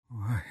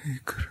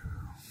ਵਾਹਿਗੁਰੂ।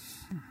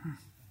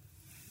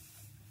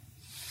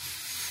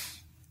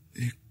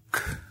 ਇੱਕ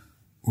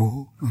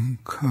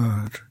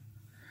ਓੰਕਾਰ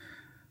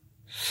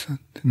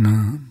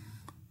ਸਤਿਨਾਮ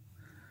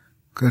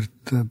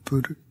ਕਰਤਾ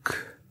ਪੁਰਖ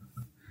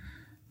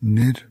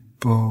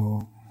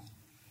ਨਿਰਭਉ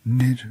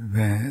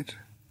ਨਿਰਵੈਰ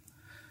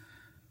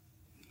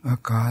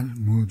ਅਕਾਲ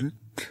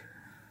ਮੂਰਤ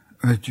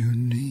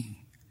ਅਜੂਨੀ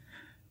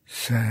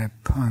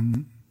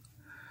ਸੈਭੰ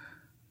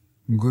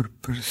ਗੁਰ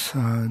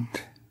ਪ੍ਰਸਾਦ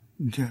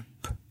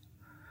ਜਪ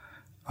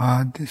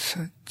ਆਦਿ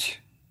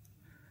ਸੱਚ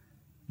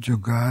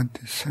ਜੁਗਾਦ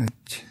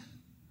ਸੱਚ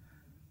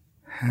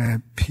ਹੈ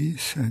ਵੀ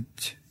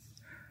ਸੱਚ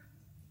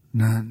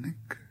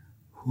ਨਾਨਕ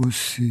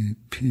ਹੋਸੀ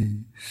ਵੀ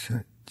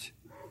ਸੱਚ।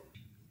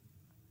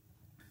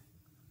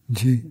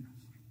 ਜੀ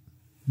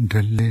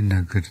ਡੱਲੇ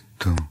ਨਗਰ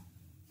ਤੋਂ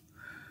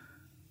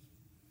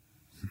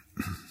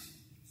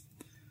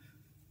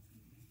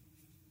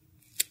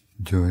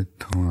ਜੋ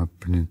ਇੱਥੋਂ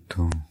ਆਪਣੇ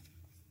ਤੋਂ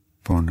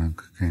ਪੌਣਾ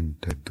ਕੁ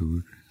ਘੰਟਾ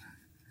ਦੂਰ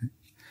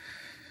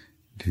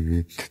ਦੀ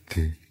ਵਿੱਥ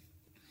ਤੇ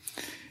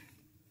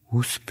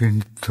ਉਸ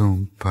ਪਿੰਡ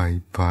ਤੋਂ ਭਾਈ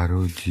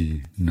ਪਾਰੋ ਜੀ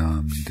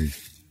ਨਾਮ ਦੇ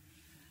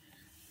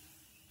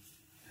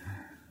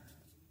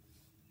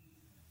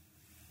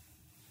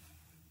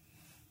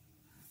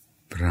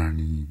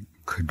ਪ੍ਰਾਣੀ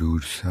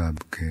ਖਡੂਰ ਸਾਹਿਬ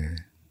ਗਏ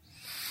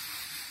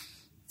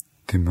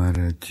ਤੇ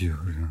ਮਹਾਰਾਜ ਜੀ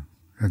ਹੋਰਾਂ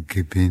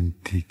ਅੱਗੇ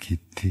ਬੇਨਤੀ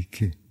ਕੀਤੀ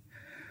ਕਿ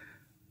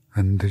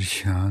ਅੰਦਰ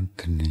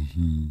ਸ਼ਾਂਤ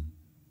ਨਹੀਂ,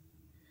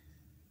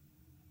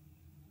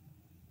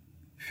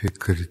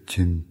 ਫਿਕਰ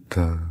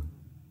ਚਿੰਤਾ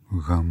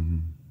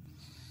ਗਮ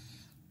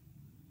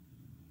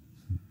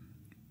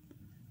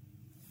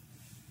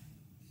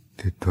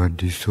ਤੇ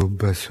ਤੁਹਾਡੀ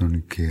ਸੋਭਾ ਸੁਣ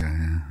ਕੇ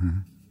ਆਇਆ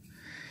ਹਾਂ।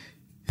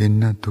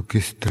 ਇਹਨਾਂ ਤੋਂ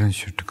ਕਿਸ ਤਰ੍ਹਾਂ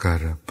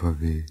ਛੁਟਕਾਰਾ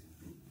ਪਵੇ।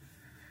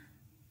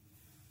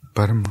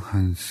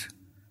 ਪਰਮਹੰਸ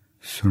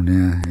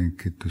ਸੁਣਿਆ ਹੈ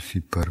ਕਿ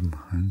ਤੁਸੀਂ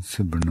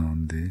ਪਰਮਹੰਸ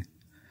ਬਣਾਉਂਦੇ,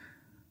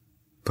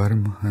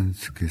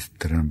 ਪਰਮਹੰਸ ਕਿਸ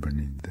ਤਰ੍ਹਾਂ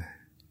ਬਣੀਦਾ ਹੈ।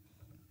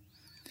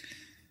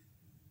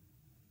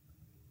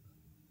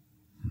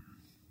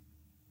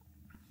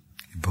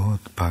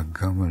 ਬਹੁਤ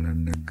ਭਾਗਾਂ ਵਾਲਾ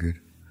ਨਗਰ।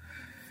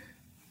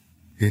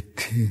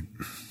 ਇੱਥੇ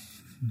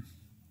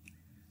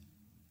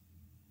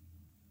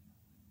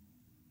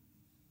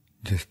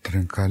ਜਿਸ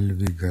ਤਰ੍ਹਾਂ ਕੱਲ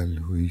ਵੀ ਗੱਲ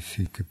ਹੋਈ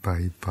ਸੀ ਕਿ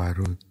ਭਾਈ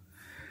ਪਾਰੋ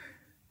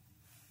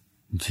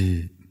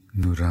ਜੀ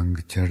ਨੂੰ ਰੰਗ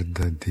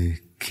ਚੜ੍ਹਦਾ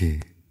ਦੇਖ ਕੇ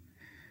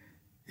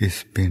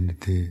ਇਸ ਪਿੰਡ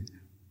ਦੇ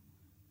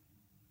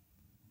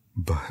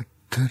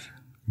 72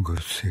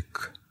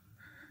 ਗੁਰਸਿੱਖ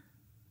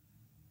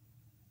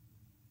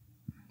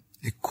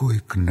ਇੱਕੋ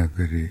ਇੱਕ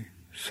ਨਗਰ ਹੈ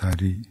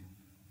ਸਾਰੀ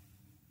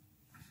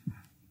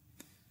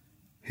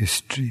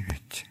ਹਿਸਟਰੀ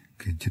ਵਿੱਚ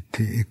ਕਿ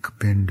ਜਿੱਥੇ ਇੱਕ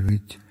ਪਿੰਡ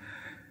ਵਿੱਚ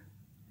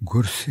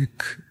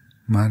ਗੁਰਸਿੱਖ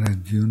ਮਹਾਰਾਜ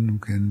ਜੀ ਉਹਨੂੰ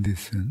ਕਹਿੰਦੇ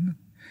ਸਨ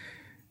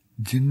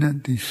ਜਿਨ੍ਹਾਂ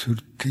ਦੀ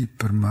ਸੁਰਤੀ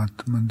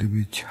ਪਰਮਾਤਮਾ ਦੇ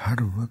ਵਿੱਚ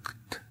ਹਰ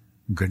ਵਕਤ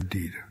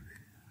ਗੱਡੀ ਰਹੇ।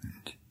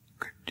 ਹਾਂਜੀ,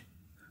 ਗੱਡੀ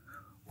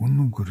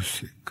ਉਹਨੂੰ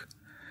ਗੁਰਸਿੱਖ।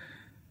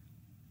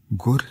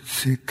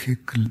 ਗੁਰਸਿੱਖ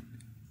ਇੱਕ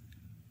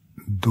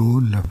ਦੋ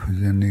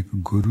ਲਫ਼ਜ਼ ਹਨ, ਇੱਕ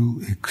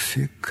ਗੁਰੂ ਇੱਕ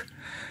ਸਿੱਖ।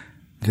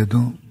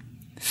 ਜਦੋਂ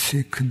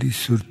ਸਿੱਖ ਦੀ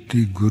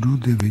ਸੁਰਤੀ ਗੁਰੂ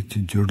ਦੇ ਵਿੱਚ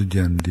ਜੁੜ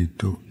ਜਾਂਦੀ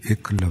ਤਾਂ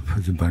ਇੱਕ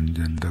ਲਫ਼ਜ਼ ਬਣ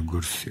ਜਾਂਦਾ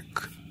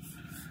ਗੁਰਸਿੱਖ।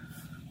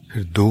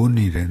 ਫਿਰ ਦੋ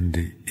ਨਹੀਂ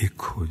ਰਹਿੰਦੇ,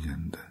 ਇੱਕ ਹੋ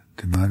ਜਾਂਦਾ।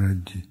 ਤੇ ਮਹਾਰਾਜ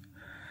ਜੀ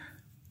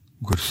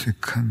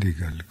ਗੁਰਸਿੱਖਾਂ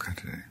ਦੀ ਗੱਲ ਕਰ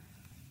ਰਹੇ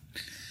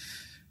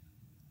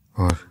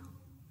ਔਰ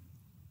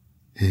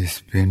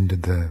ਇਸ ਪਿੰਡ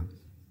ਦਾ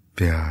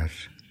ਪਿਆਰ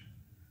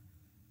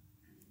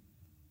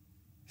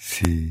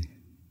ਸੀ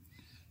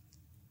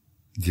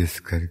ਜਿਸ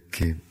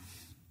ਕਰਕੇ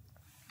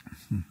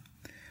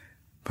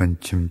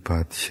ਪੰਚਮ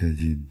ਪਾਤਸ਼ਾਹ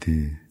ਜੀ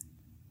ਦੀ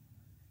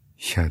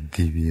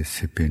ਸ਼ਾਦੀ ਵੀ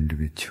ਇਸੇ ਪਿੰਡ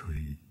ਵਿੱਚ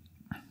ਹੋਈ।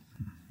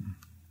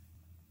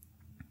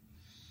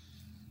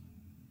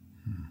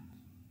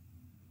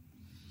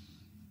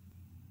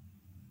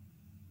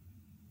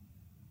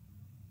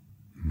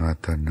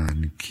 ਮਾਤਾ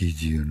ਨਾਨਕੀ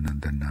ਜੀ ਉਹਨਾਂ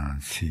ਦਾ ਨਾਂ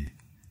ਸੀ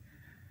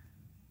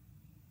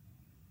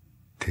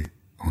ਤੇ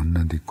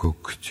ਉਹਨਾਂ ਦੀ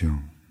ਕੁੱਖ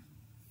ਚੋਂ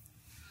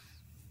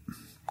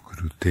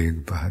ਗੁਰੂ ਤੇਗ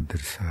ਬਹਾਦਰ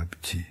ਸਾਹਿਬ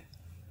ਜੀ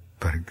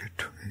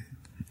ਪ੍ਰਗਟ ਹੋਏ।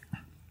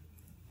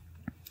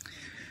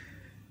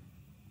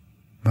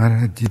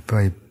 ਮਹਾਰਾਜ ਜੀ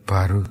ਭਾਈ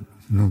ਪਾਰੋ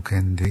ਨੂੰ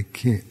ਕਹਿੰਦੇ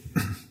ਕਿ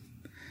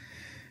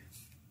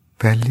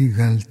ਪਹਿਲੀ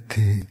ਗੱਲ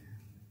ਤੇ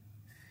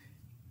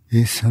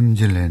ਇਹ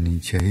ਸਮਝ ਲੈਣੀ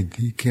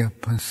ਚਾਹੀਦੀ ਕਿ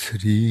ਆਪਾਂ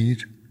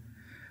ਸਰੀਰ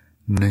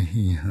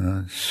ਨਹੀਂ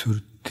ਹਾਂ,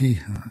 ਸੁਰਤੀ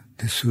ਹਾਂ।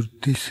 ਤੇ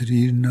ਸੁਰਤੀ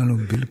ਸਰੀਰ ਨਾਲੋਂ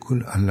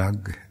ਬਿਲਕੁਲ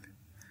ਅਲੱਗ ਹੈ।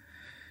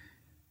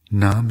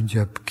 ਨਾਮ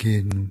ਜਪ ਕੇ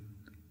ਇਹਨੂੰ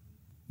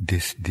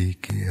ਦਿਸਦੀ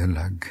ਕਿ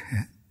ਅਲੱਗ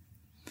ਹੈ।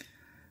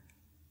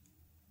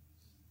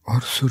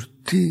 ਔਰ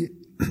ਸੁਰਤੀ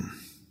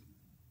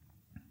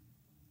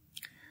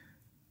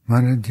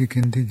ਮਹਾਰਾਜ ਜੀ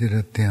ਕਹਿੰਦੇ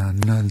ਜਰਾ ਧਿਆਨ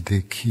ਨਾਲ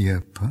ਦੇਖੀਏ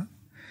ਆਪਾਂ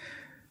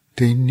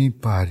ਤੇ ਇੰਨੀ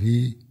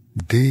ਭਾਰੀ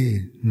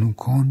ਦੇਹ ਨੂੰ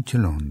ਕੌਣ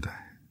ਚਲਾਉਂਦਾ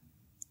ਹੈ?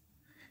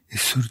 ਇਹ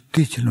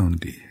ਸੁਰਤੀ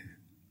ਚਲਾਉਂਦੀ ਹੈ।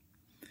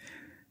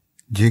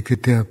 ਜੇ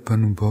ਕਿਤੇ ਆਪਾਂ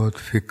ਨੂੰ ਬਹੁਤ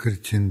ਫਿਕਰ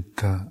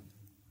ਚਿੰਤਾ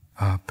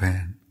ਆ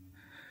ਪੈਣ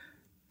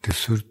ਤੇ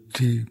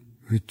ਸੁਰਤੀ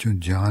ਵਿੱਚੋਂ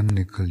ਜਾਨ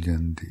ਨਿਕਲ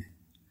ਜਾਂਦੀ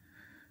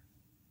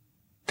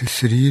ਤੇ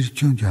ਸਰੀਰ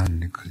ਚੋਂ ਜਾਨ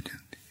ਨਿਕਲ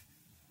ਜਾਂਦੀ।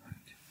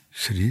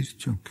 ਸਰੀਰ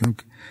ਚੋਂ,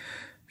 ਕਿਉਂਕਿ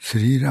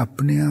ਸਰੀਰ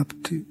ਆਪਣੇ ਆਪ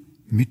ਤੇ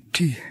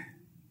ਮਿੱਟੀ ਹੈ।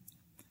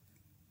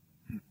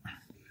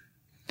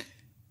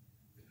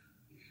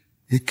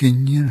 एक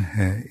इंजन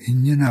है,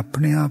 इंजन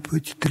अपने आप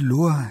विच ते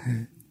लोहा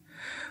है,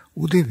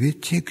 ਉਹਦੇ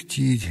ਵਿੱਚ ਇੱਕ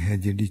ਚੀਜ਼ ਹੈ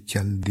ਜਿਹੜੀ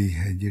ਚੱਲਦੀ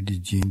ਹੈ, ਜਿਹੜੀ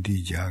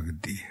ਜੀਂਦੀ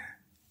ਜਾਗਦੀ ਹੈ।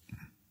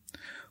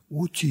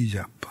 ਉਹ ਚੀਜ਼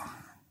ਆਪਾਂ,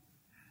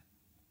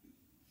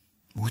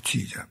 ਉਹ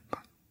ਚੀਜ਼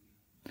ਆਪਾਂ।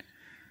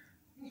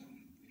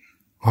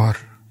 ਔਰ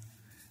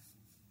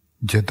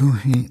ਜਦੋਂ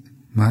ਹੀ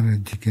ਮਹਾਰਾਜ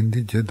ਜੀ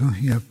ਕਹਿੰਦੇ, ਜਦੋਂ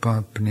ਹੀ ਆਪਾਂ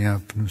ਆਪਣੇ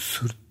ਆਪ ਨੂੰ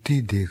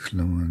ਸੁਰਤੀ ਦੇਖ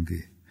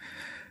ਲਵਾਂਗੇ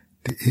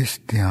ਤੇ ਇਸ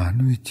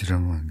ਧਿਆਨ ਵਿੱਚ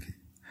ਰਵਾਂਗੇ,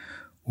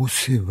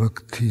 ਉਸੇ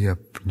ਵਕਤ ਹੀ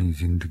ਆਪਣੀ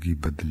ਜ਼ਿੰਦਗੀ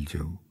ਬਦਲ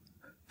ਜਾਊ।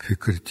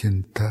 ਫਿਕਰ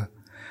ਚਿੰਤਾ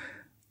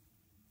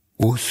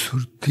ਉਹ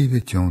ਸੁਰਤੀ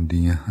ਵਿੱਚ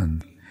ਆਉਂਦੀਆਂ ਹਨ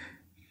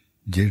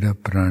ਜਿਹੜਾ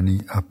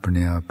ਪ੍ਰਾਣੀ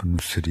ਆਪਣੇ ਆਪ ਨੂੰ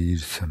ਸਰੀਰ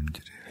ਸਮਝ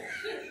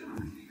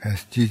ਰਿਹਾ।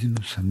 ਇਸ ਚੀਜ਼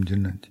ਨੂੰ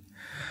ਸਮਝਣਾ ਜੀ।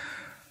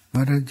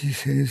 Maharaj ji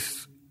says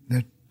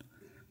that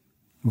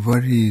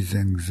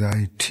worries,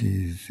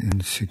 anxieties,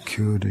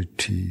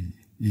 insecurity,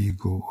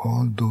 ego,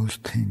 all those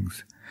things,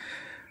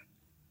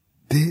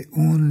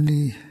 they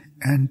only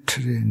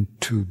enter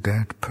into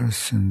that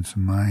person's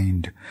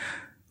mind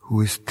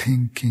who is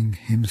thinking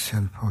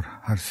himself or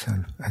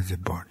herself as a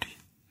body.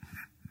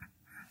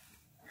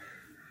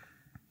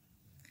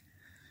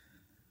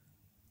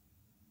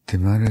 ਤੇ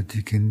ਮਹਾਰਾਜ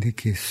ਜੀ ਕਹਿੰਦੇ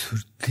ਕਿ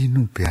ਸੁਰਤੀ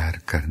ਨੂੰ ਪਿਆਰ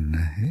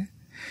ਕਰਨਾ ਹੈ,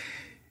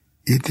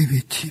 ਇਹਦੇ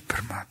ਵਿੱਚ ਹੀ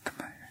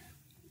ਪਰਮਾਤਮਾ ਹੈ।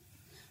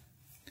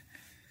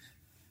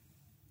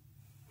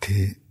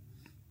 ਤੇ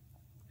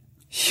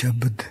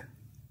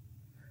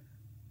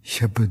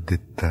ਸ਼ਬਦ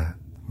ਦਿੱਤਾ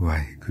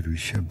ਵਾਹਿਗੁਰੂ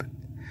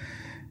ਸ਼ਬਦ,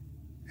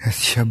 ਇਸ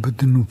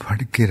ਸ਼ਬਦ ਨੂੰ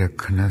ਫੜ ਕੇ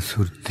ਰੱਖਣਾ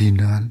ਸੁਰਤੀ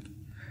ਨਾਲ,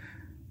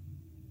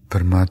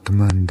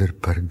 ਪਰਮਾਤਮਾ ਅੰਦਰ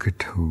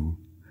ਪ੍ਰਗਟ ਹੋਊ।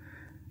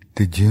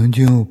 ਤੇ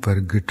ਜਿਉਂ-ਜਿਉਂ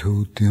ਪ੍ਰਗਟ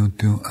ਹੋਊ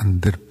ਤਿਉਂ-ਤਿਉਂ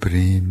ਅੰਦਰ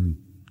ਪ੍ਰੇਮ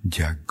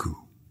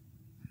ਜਾਗੂ,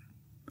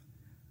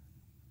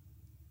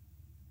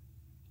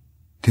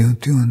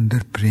 ਤਿਉਂ-ਤਿਉਂ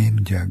ਅੰਦਰ ਪ੍ਰੇਮ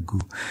ਜਾਗੂ।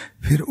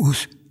 ਫਿਰ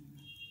ਉਸ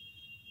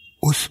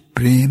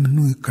ਪ੍ਰੇਮ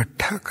ਨੂੰ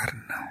ਇਕੱਠਾ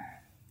ਕਰਨਾ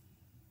ਹੈ,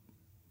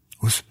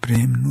 ਉਸ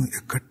ਪ੍ਰੇਮ ਨੂੰ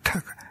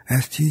ਇਕੱਠਾ।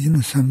 ਇਸ ਚੀਜ਼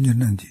ਨੂੰ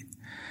ਸਮਝਣਾ ਜੀ।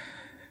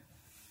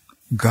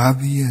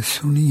 ਗਾਵੀਏ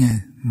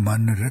ਸੁਣੀਏ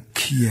ਮਨ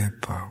ਰੱਖੀਏ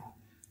ਪਾਓ।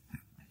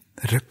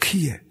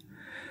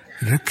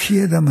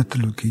 ਰੱਖੀਏ ਦਾ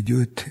ਮਤਲਬ ਕਿ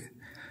ਜੋ ਇੱਥੇ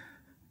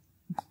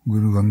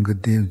ਗੁਰੂ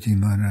ਅੰਗਦ ਦੇਵ ਜੀ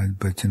ਮਹਾਰਾਜ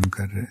ਬਚਨ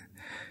ਕਰ ਰਹੇ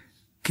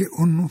ਕਿ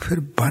ਉਹਨੂੰ ਫਿਰ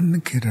ਬੰਨ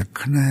ਕੇ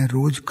ਰੱਖਣਾ ਹੈ,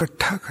 ਰੋਜ਼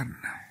ਇਕੱਠਾ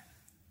ਕਰਨਾ ਹੈ,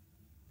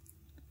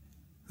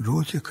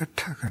 ਰੋਜ਼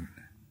ਇਕੱਠਾ ਕਰਨਾ ਹੈ।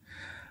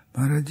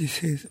 Maharaj ji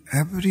says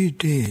every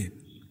day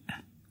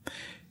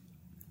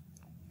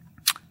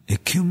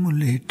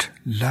accumulate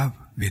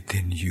love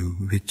within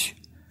you which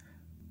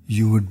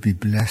you would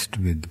be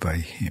blessed with by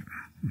him.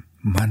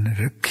 ਮਨ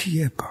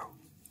ਰੱਖੀਏ ਪਾਓ,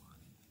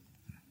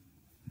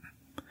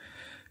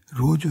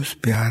 ਰੋਜ਼ ਉਸ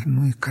ਪਿਆਰ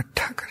ਨੂੰ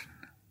ਇਕੱਠਾ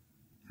ਕਰਨਾ।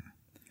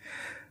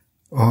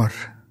 ਔਰ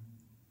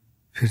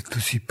ਫਿਰ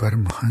ਤੁਸੀਂ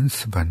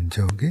ਪਰਮਹੰਸ ਬਣ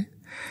ਜਾਓਗੇ।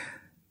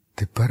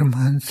 ਤੇ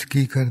ਪਰਮਹੰਸ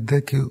ਕੀ ਕਰਦਾ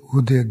ਕਿ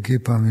ਉਹਦੇ ਅੱਗੇ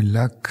ਭਾਵੇਂ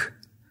ਲੱਖ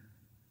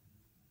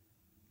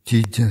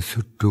ਚੀਜ਼ਾਂ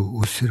ਸੁੱਟੋ,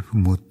 ਉਹ ਸਿਰਫ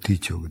ਮੋਤੀ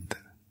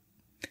ਚੁਗਦਾ।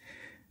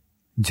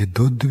 ਜੇ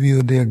ਦੁੱਧ ਵੀ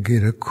ਉਹਦੇ ਅੱਗੇ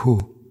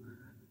ਰੱਖੋ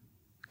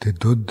ਤੇ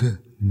ਦੁੱਧ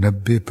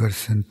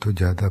 90% ਤੋਂ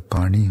ਜ਼ਿਆਦਾ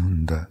ਪਾਣੀ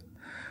ਹੁੰਦਾ,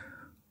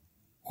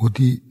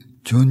 ਉਹਦੀ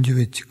ਚੁੰਝ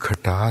ਵਿੱਚ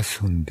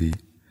ਖਟਾਸ ਹੁੰਦੀ।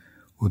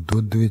 ਉਹ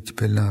ਦੁੱਧ ਵਿੱਚ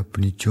ਪਹਿਲਾਂ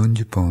ਆਪਣੀ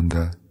ਚੁੰਝ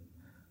ਪਾਉਂਦਾ,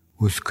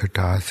 ਉਸ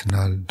ਖਟਾਸ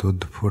ਨਾਲ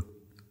ਦੁੱਧ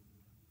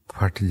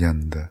ਫਟ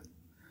ਜਾਂਦਾ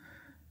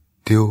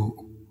ਤੇ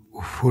ਉਹ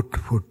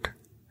ਫੁੱਟ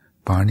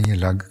ਪਾਣੀ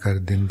ਅਲੱਗ ਕਰ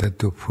ਦਿੰਦਾ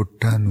ਤੇ ਉਹ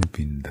ਫੁੱਟਾਂ ਨੂੰ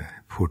ਪੀਂਦਾ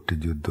ਹੈ, ਫੁੱਟ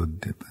ਜੋ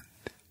ਦੁੱਧ ਦੇ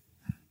ਬਣਦੇ।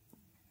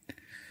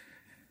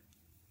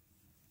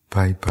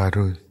 ਭਾਈ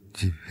ਪਾਰੋ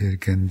ਜੀ ਫਿਰ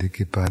ਕਹਿੰਦੇ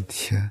ਕਿ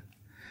ਪਾਤਸ਼ਾਹ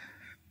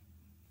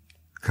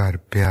ਕਰ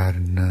ਪਿਆਰ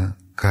ਨਾ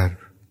ਕਰ,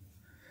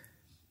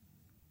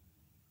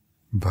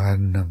 ਬਾਹਰ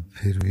ਨਾ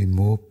ਫਿਰ ਵੀ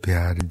ਮੋਹ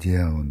ਪਿਆਰ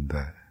ਜਿਹਾ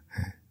ਹੁੰਦਾ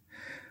ਹੈ।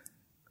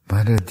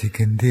 ਮਹਾਰਾਜ ਜੀ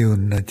ਕਹਿੰਦੇ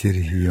ਓਨਾ ਚਿਰ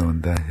ਹੀ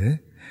ਆਉਂਦਾ ਹੈ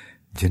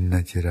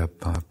ਜਿੰਨਾ ਚਿਰ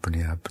ਆਪਾਂ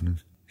ਆਪਣੇ ਆਪ ਨੂੰ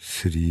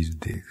ਸਰੀਰ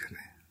ਦੇਖ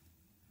ਰਹੇ,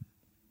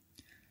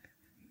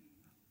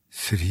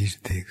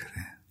 ਸਰੀਰ ਦੇਖ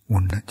ਰਹੇ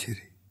ਓਨਾ ਚਿਰ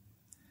ਹੀ।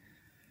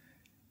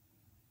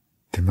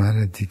 ਤੇ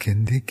ਮਹਾਰਾਜ ਜੀ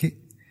ਕਹਿੰਦੇ ਕਿ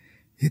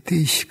ਇਹ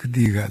ਤੇ ਇਸ਼ਕ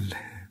ਦੀ ਗੱਲ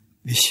ਹੈ।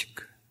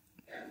 ਇਸ਼ਕ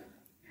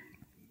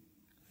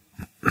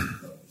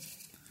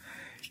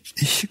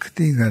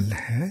ਦੀ ਗੱਲ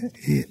ਹੈ।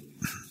 ਇਹ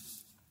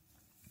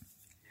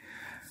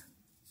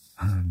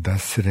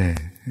ਦੱਸ ਰਹੇ,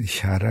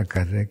 ਇਸ਼ਾਰਾ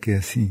ਕਰ ਰਹੇ ਕਿ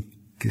ਅਸੀਂ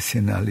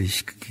ਕਿਸੇ ਨਾਲ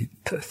ਇਸ਼ਕ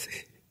ਕੀਤਾ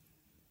ਸੀ,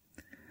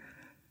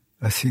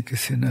 ਅਸੀਂ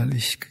ਕਿਸੇ ਨਾਲ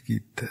ਇਸ਼ਕ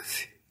ਕੀਤਾ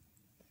ਸੀ।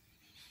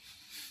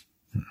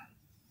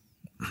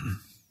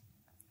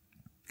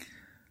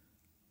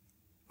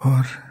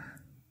 ਔਰ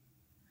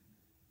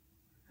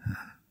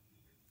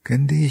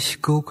ਕਹਿੰਦੇ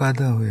ਇਸ਼ਕ ਉਹ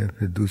ਕਾਹਦਾ ਹੋਇਆ।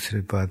 ਫਿਰ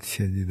ਦੂਸਰੇ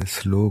ਪਾਤਸ਼ਾਹ ਜੀ ਦਾ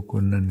ਸ਼ਲੋਕ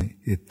ਉਹਨਾਂ ਨੇ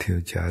ਇੱਥੇ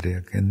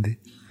ਉਚਾਰਿਆ। ਕਹਿੰਦੇ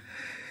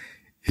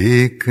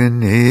ਏਕ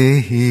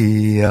ਨੇ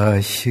ਹੀ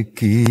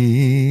ਆਸ਼ਕੀ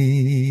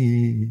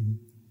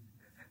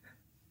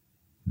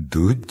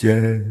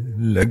ਦੂਜੇ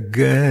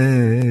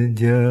ਲੱਗੇ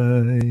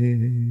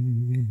ਜਾਏ।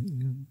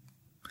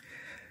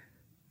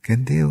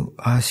 ਕਹਿੰਦੇ ਉਹ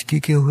ਆਸ਼ਕੀ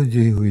ਕਿਹੋ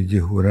ਜਿਹੀ ਹੋਈ ਜੇ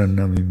ਹੋਰਾਂ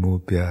ਨਾਲ ਵੀ ਮੋਹ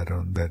ਪਿਆਰ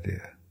ਆਉਂਦਾ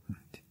ਰਿਹਾ।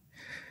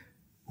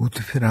 ਉਹ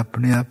ਤਾਂ ਫਿਰ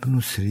ਆਪਣੇ ਆਪ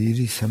ਨੂੰ ਸਰੀਰ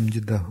ਹੀ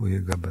ਸਮਝਦਾ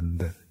ਹੋਏਗਾ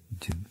ਬੰਦਾ।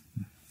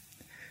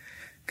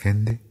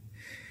 ਕਹਿੰਦੇ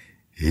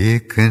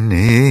एक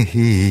ने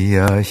ही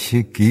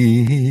आशिकी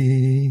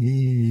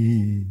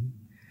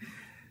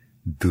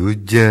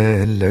दूजा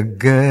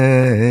लग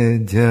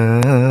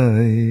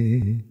जाए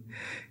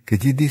कि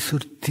जिदी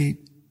सुरती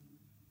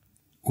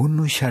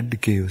ਉਹਨੂੰ ਛੱਡ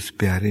ਕੇ ਉਸ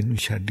ਪਿਆਰੇ ਨੂੰ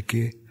ਛੱਡ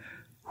ਕੇ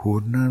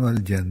ਹੋਰਨਾਂ ਵੱਲ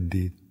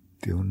ਜਾਂਦੀ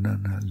ਤੇ ਉਹਨਾਂ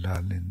ਨਾਲ ਲਾ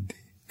ਲੈਂਦੀ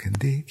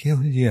ਕਹਿੰਦੇ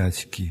ਕਿਹੋ ਜਿਹੀ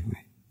ਆਸ਼ਕੀ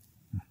ਹੋਈ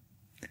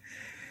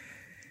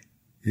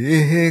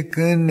ਇਹ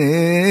ਕਨੇ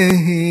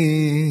ਹੀ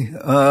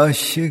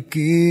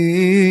ਆਸ਼ਕੀ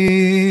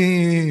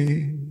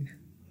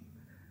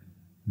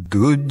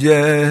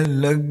ਦੂਜੇ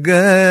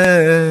ਲੱਗੇ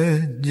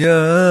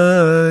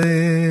ਜਾਏ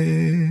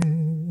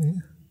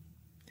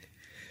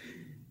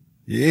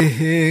ਇਹ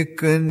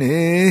ਕਨੇ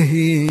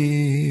ਹੀ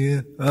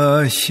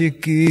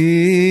आशिकी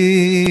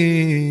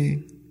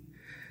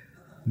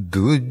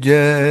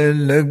दूजे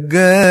लग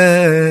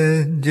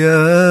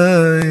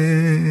जाए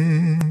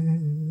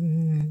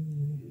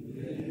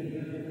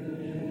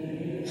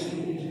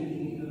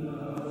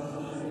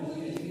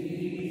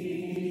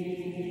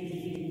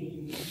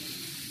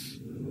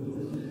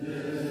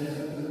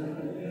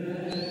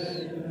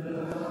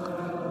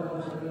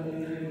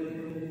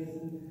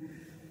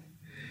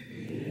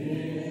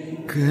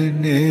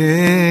कने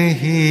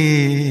ही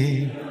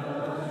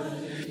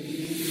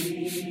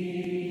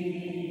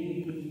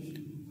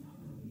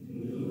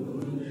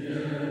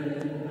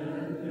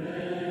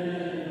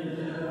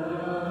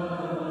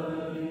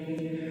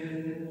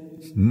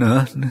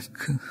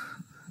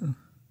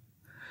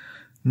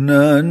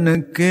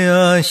नानक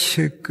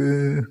आशिक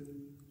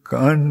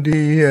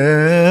कांडिए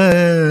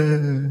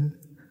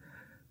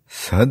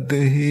सद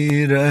ही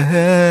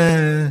रहे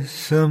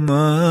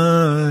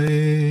समाए.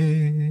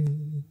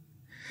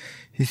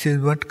 He says,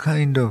 what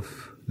kind of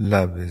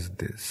love is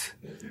this?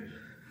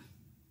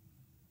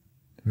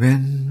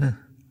 When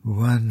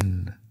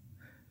one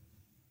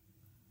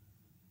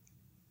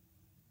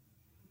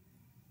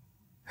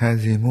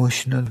has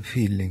emotional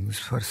feelings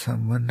for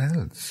someone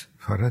else,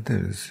 for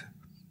others,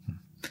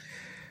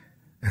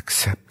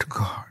 except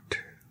God.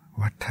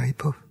 What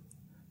type of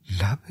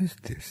love is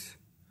this?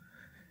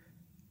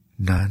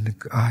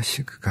 Nanak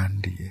Ashik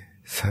Kandiye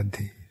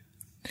Sadhi.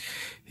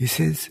 He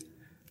says,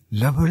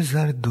 lovers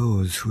are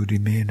those who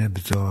remain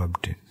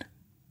absorbed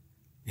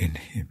in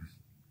him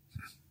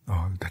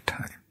all the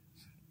time.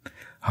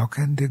 How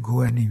can they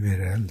go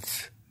anywhere else?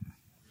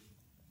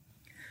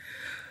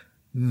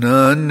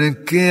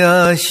 Nanak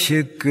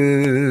आशिक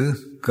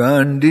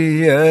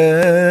कांडिए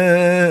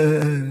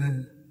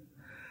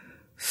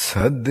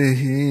सद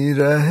ही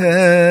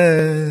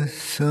रहे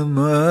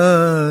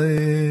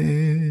समाए.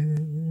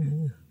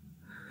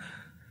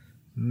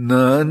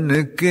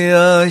 नानक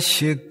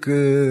आशिक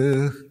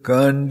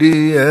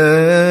कांडिए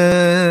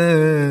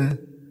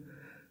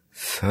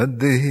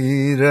सद ही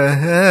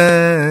रहे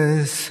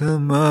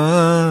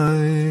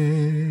समाए.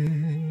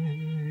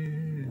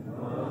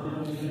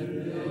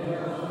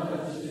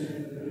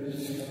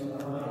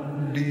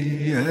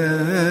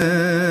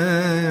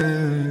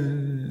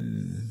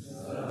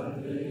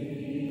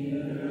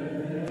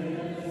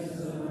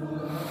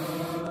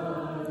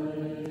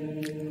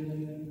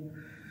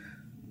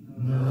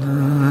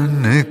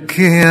 नानक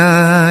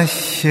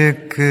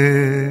आशिक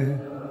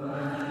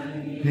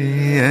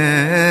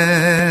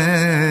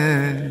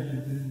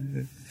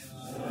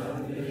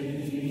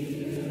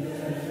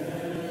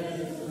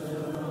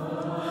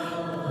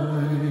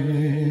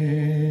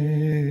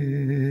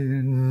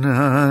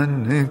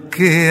नानक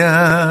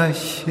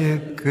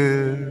आशिक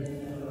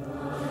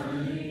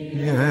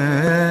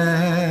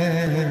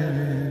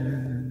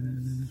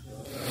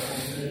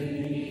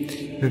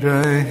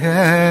रहे.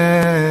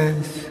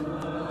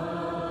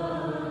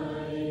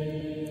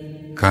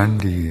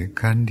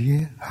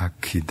 ਕਾਂਡੀਏ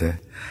ਆਖੀਦਾ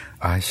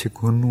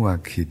ਆਸ਼ਿਕ ਉਹਨੂੰ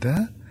ਆਖੀਦਾ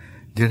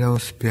ਜਿਹੜਾ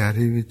ਉਸ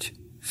ਪਿਆਰੇ ਵਿੱਚ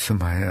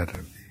ਸਮਾਇਆ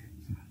ਰਵੇ.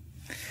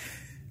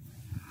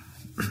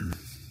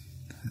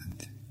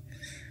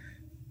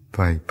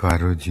 ਭਾਈ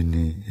ਪਾਰੋ ਜੀ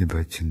ਨੇ ਇਹ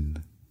ਬਚਨ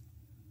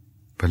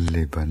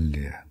ਪੱਲੇ ਬੰਨ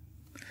ਲਿਆ,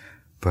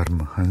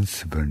 ਪਰਮਹੰਸ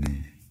ਬਣੇ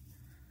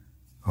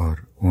ਔਰ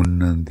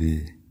ਉਹਨਾਂ ਦੀ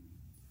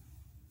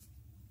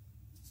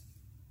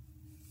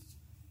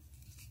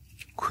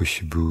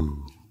ਖੁਸ਼ਬੂ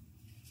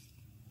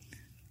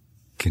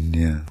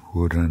ਕਿੰਨਿਆਂ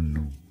ਹੋਰਾਂ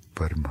ਨੂੰ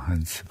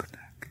ਪਰਮਹੰਸ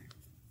ਬਣਾ ਕੇ.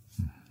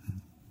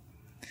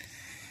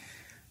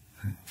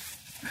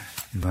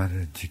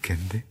 ਮਹਾਰਾਜ ਜੀ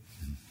ਕਹਿੰਦੇ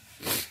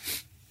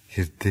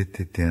ਹਿਰਦੇ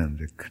ਤੇ ਧਿਆਨ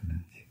ਰੱਖਣਾ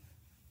ਜੀ.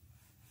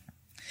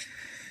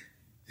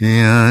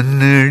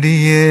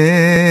 ਆਨੜੀਏ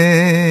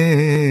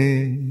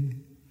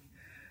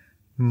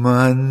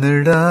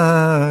ਮਾਨੜਾ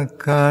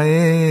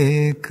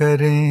ਕਾਏ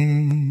ਕਰੇ.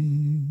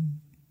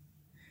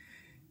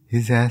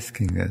 He's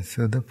asking us,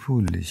 so the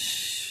foolish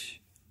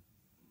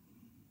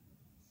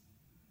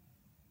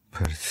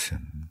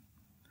person,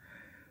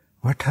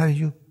 what are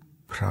you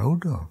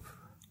proud of?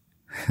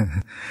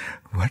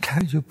 What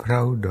are you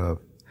proud of?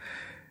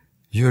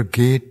 Your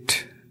gait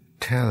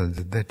tells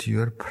that you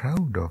are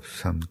proud of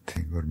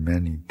something or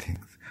many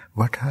things.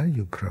 What are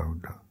you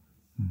proud of?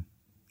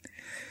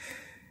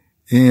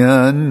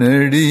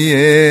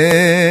 Yanadiye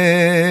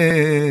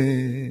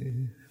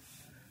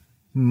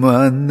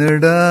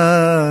manada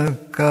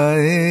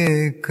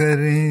ਕਾਏ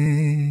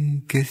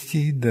ਕਰੇ। ਕਿਸ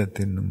ਚੀਜ਼ ਦਾ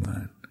ਤੈਨੂੰ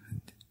ਮਾਨ?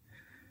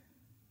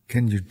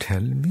 Can you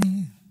tell me?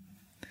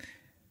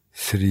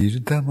 ਸਰੀਰ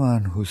ਦਾ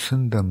ਮਾਨ,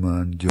 ਹੁਸਨ ਦਾ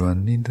ਮਾਨ,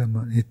 ਜਵਾਨੀ ਦਾ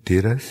ਮਾਨ, ਇਹ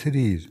ਤੇਰਾ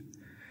ਸਰੀਰ,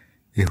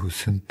 ਇਹ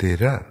ਹੁਸਨ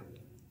ਤੇਰਾ,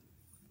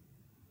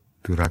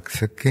 ਤੂੰ ਰੱਖ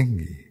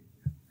ਸਕੇਂਗੀ?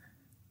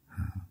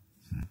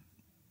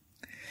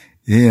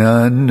 ਇਹ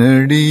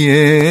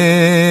ਆਨੜੀਏ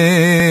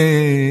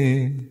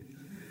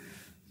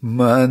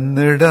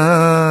ਮਾਨੜਾ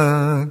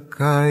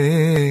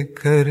ਕਾਏ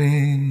ਕਰੇ।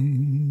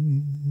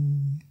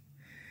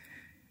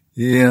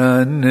 ਇਹ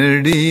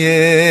ਆਨੜੀਏ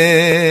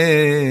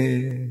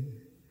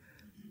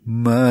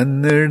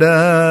ਮਾਨੜਾ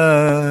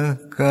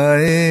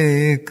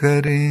ਕਾਏ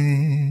ਕਰੇ।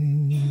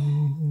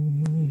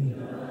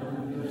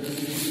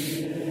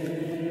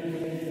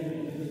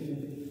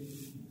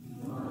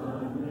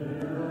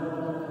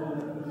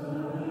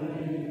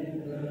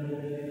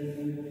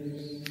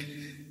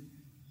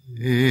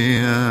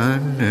 ਇਹ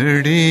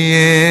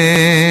ਆਨੜੀਏ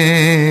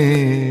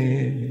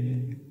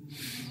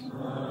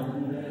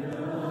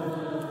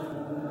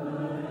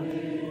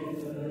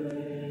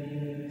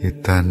ਇਹ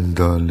ਧਨ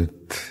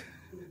ਦੌਲਤ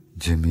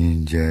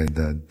ਜ਼ਮੀਨ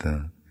ਜਾਇਦਾਦਾਂ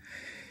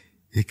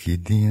ਇਹ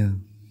ਕੀਦੀਆਂ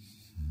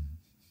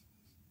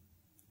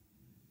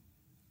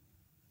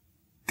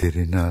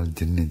ਤੇਰੇ ਨਾਲ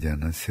ਜਿੰਨੇ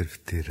ਜਾਣਾ ਸਿਰਫ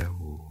ਤੇਰਾ।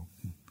 ਉਹ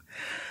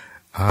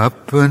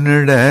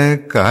ਆਪਨੜੇ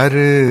ਕਰ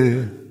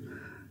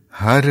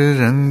ਹਰ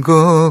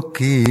ਰੰਗੋ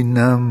ਕੀ ਨ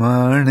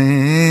ਮਾਣੇ।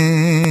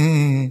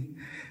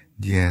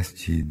 ਜੇ ਇਸ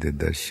ਚੀਜ਼ ਦੇ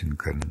ਦਰਸ਼ਨ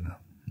ਕਰਨਾ,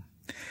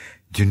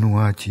 ਜਿਹਨੂੰ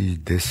ਆ ਚੀਜ਼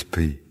ਦਿਸ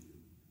ਪਈ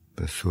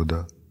ਬਸ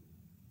ਉਹਦਾ,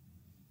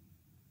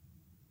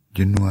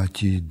 ਜਿਹਨੂੰ ਆ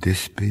ਚੀਜ਼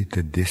ਦਿਸ ਪਈ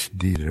ਤੇ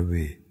ਦਿਸਦੀ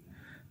ਰਵੇ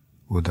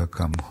ਉਹਦਾ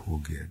ਕੰਮ ਹੋ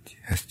ਗਿਆ ਜੀ।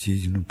 ਇਸ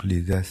ਚੀਜ਼ ਨੂੰ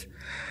ਪਲੀਜ਼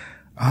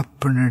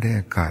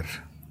ਆਪਣੜੇ ਕਰ,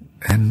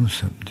 ਇਹਨੂੰ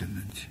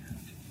ਸਮਝਣਾ ਜੀ।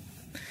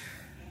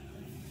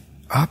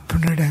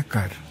 ਆਪਣੜੇ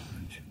ਕਰ,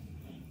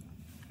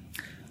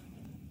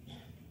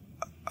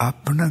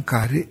 ਆਪਣਾ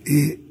ਘਰ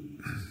ਇਹ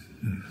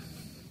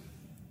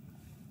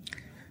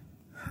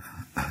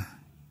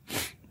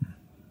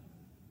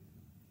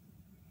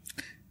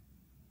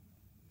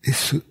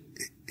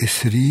ਇਹ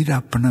ਸਰੀਰ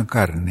ਆਪਣਾ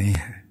ਘਰ ਨਹੀਂ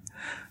ਹੈ।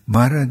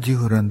 ਮਹਾਰਾਜ ਜੀ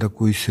ਹੋਰਾਂ ਦਾ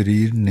ਕੋਈ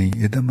ਸਰੀਰ ਨਹੀਂ,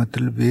 ਇਹਦਾ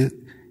ਮਤਲਬ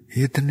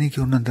ਇਹ ਤਾਂ ਨਹੀਂ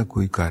ਕਿ ਉਹਨਾਂ ਦਾ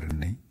ਕੋਈ ਘਰ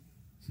ਨਹੀਂ।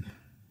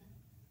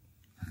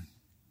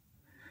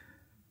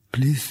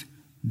 Please,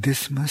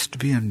 this must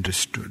be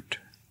understood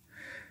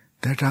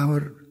that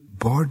our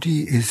body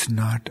is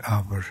not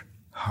our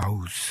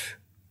house.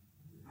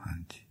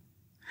 ਹਾਂਜੀ,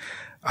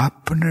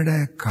 ਆਪਣੜਾ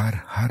ਘਰ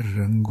ਹਰ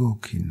ਰੰਗੋ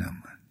ਕੀ ਨਾ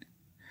ਮਾਨੇ।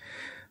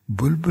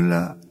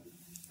 ਬੁਲਬੁਲਾ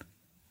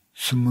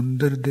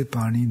ਸਮੁੰਦਰ ਦੇ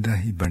ਪਾਣੀ ਦਾ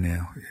ਹੀ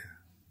ਬਣਿਆ ਹੋਇਆ।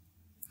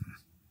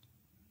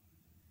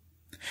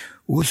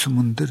 ਉਹ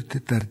ਸਮੁੰਦਰ ਤੇ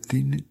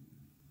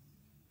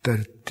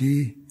ਧਰਤੀ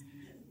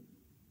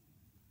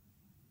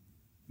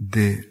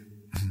ਦੇ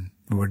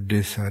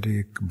ਵੱਡੇ ਸਾਰੇ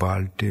ਇੱਕ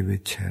ਬਾਲਟੇ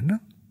ਵਿੱਚ ਹੈ ਨਾ,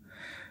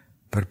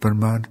 ਪਰ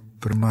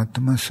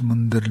ਪਰਮਾਤਮਾ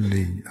ਸਮੁੰਦਰ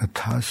ਲਈ,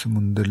 ਅਥਾਹ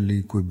ਸਮੁੰਦਰ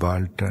ਲਈ ਕੋਈ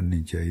ਬਾਲਟਾ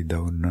ਨਹੀਂ ਚਾਹੀਦਾ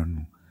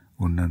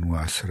ਉਹਨਾਂ ਨੂੰ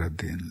ਆਸਰਾ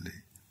ਦੇਣ ਲਈ।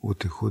 ਉਹ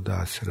ਤੇ ਖੁਦ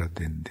ਆਸਰਾ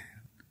ਦਿੰਦੇ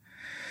ਹਨ।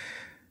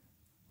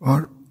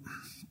 ਔਰ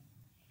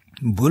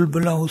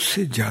ਬੁਲਬੁਲਾ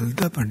ਉਸੇ ਜਲ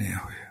ਦਾ ਬਣਿਆ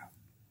ਹੋਇਆ।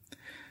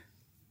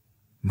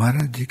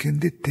 ਮਹਾਰਾਜ ਜੀ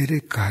ਕਹਿੰਦੇ ਤੇਰੇ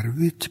ਘਰ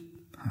ਵਿੱਚ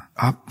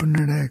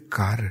ਆਪਣੜਾ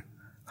ਘਰ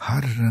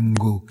ਹਰ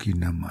ਰੰਗੋ ਕੀ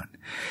ਨਾ ਮਾਨ।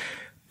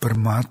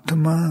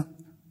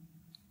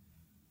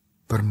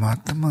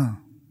 ਪਰਮਾਤਮਾ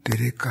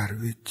ਤੇਰੇ ਘਰ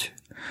ਵਿੱਚ,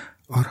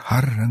 ਔਰ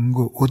ਹਰ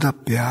ਰੰਗੋ ਉਹਦਾ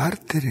ਪਿਆਰ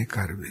ਤੇਰੇ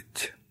ਘਰ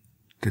ਵਿੱਚ,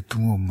 ਤੇ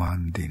ਤੂੰ ਉਹ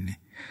ਮੰਨਦੀ ਨਹੀਂ।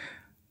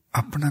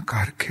 ਆਪਣਾ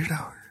ਘਰ ਕਿਹੜਾ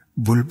ਹੋਇਆ?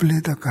 ਬੁਲਬੁਲੇ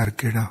ਦਾ ਘਰ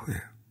ਕਿਹੜਾ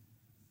ਹੋਇਆ?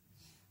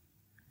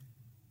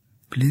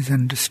 Please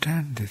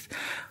understand this.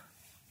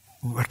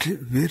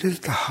 Where is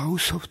the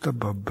house of the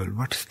bubble?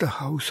 What is the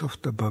house of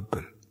the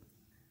bubble?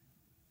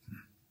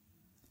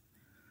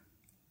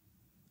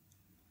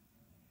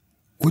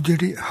 ਉਹ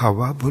ਜਿਹੜੀ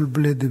ਹਵਾ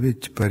ਬੁਲਬੁਲੇ ਦੇ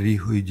ਵਿੱਚ ਭਰੀ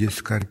ਹੋਈ,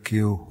 ਜਿਸ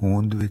ਕਰਕੇ ਉਹ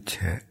ਹੋਂਦ ਵਿੱਚ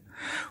ਹੈ,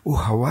 ਉਹ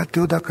ਹਵਾ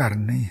ਤੇ ਉਹਦਾ ਘਰ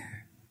ਨਹੀਂ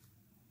ਹੈ।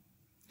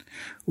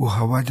 ਉਹ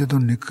ਹਵਾ ਜਦੋਂ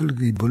ਨਿਕਲ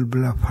ਗਈ,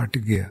 ਬੁਲਬੁਲਾ ਫਟ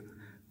ਗਿਆ,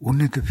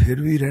 ਉਹਨੇ ਤੇ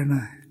ਫਿਰ ਵੀ ਰਹਿਣਾ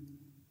ਹੈ।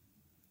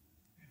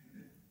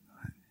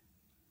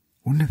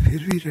 ਉਹਨੇ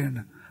ਫਿਰ ਵੀ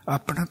ਰਹਿਣਾ।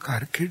 ਆਪਣਾ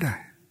ਘਰ ਕਿਹੜਾ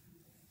ਹੈ?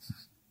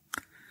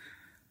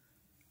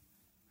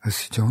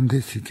 ਅਸੀਂ ਚਾਹੁੰਦੇ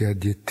ਸੀ ਕਿ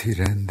ਅੱਜ ਇੱਥੇ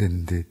ਰਹਿਣ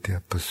ਦਿੰਦੇ ਤੇ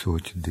ਆਪਾਂ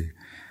ਸੋਚਦੇ,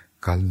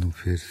 ਕੱਲ ਨੂੰ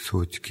ਫਿਰ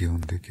ਸੋਚ ਕੇ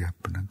ਆਉਂਦੇ ਕਿ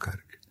ਆਪਣਾ ਘਰ।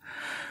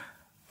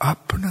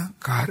 ਆਪਣਾ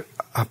ਘਰ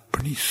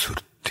ਆਪਣੀ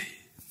ਸੁਰਤੀ।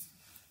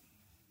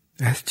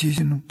 ਇਸ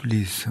ਚੀਜ਼ ਨੂੰ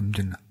ਪਲੀਜ਼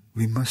ਸਮਝਣਾ।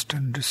 We must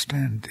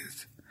understand this.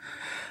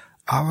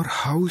 Our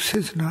house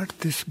is not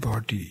this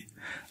body.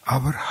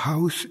 Our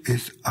house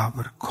is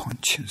our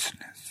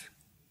consciousness.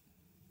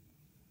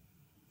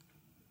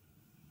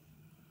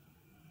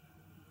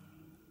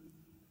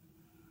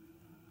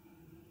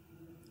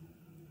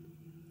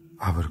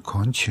 Our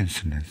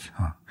consciousness,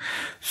 ਹਾਂ।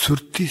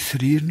 ਸੁਰਤੀ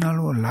ਸਰੀਰ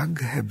ਨਾਲੋਂ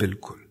ਅਲੱਗ ਹੈ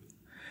ਬਿਲਕੁਲ।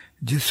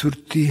 ਜੇ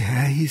ਸੁਰਤੀ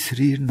ਹੈ ਹੀ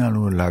ਸਰੀਰ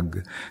ਨਾਲੋਂ ਅਲੱਗ,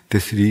 ਤੇ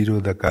ਸਰੀਰ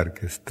ਉਹਦਾ ਘਰ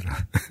ਕਿਸ ਤਰ੍ਹਾਂ?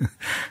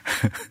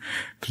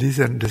 Please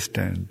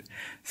understand,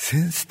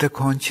 since the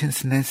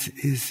consciousness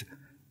is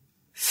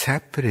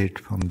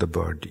separate from the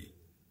body,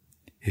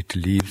 it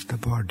leaves the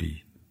body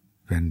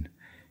when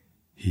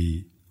he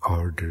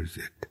orders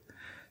it.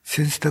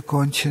 Since the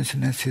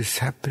consciousness is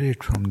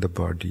separate from the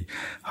body,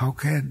 how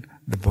can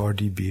the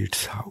body be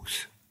its house?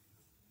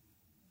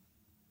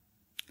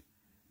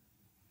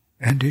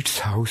 And its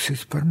house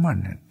is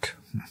permanent.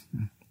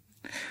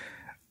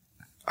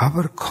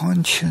 Our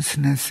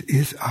consciousness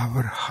is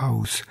our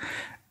house,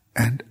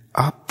 and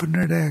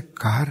apnade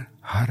kar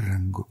har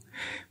rango.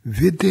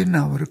 Within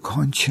our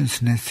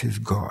consciousness is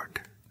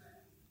God.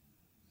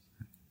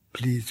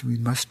 Please, we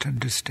must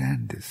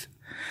understand this.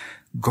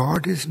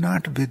 God is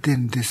not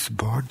within this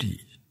body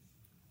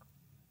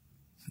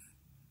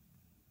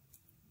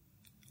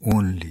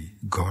only.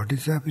 God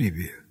is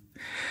everywhere.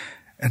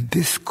 And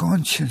this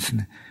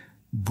consciousness,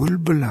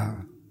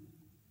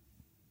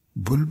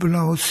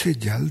 बुलबुला उससे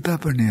जलदा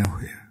बनया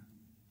हुआ,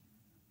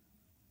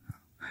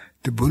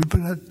 तो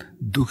बुलबुला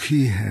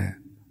दुखी है,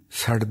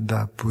 सड़दा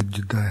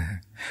पुजदा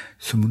है,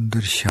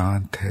 समुंदर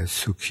शांत है,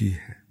 सुखी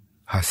है,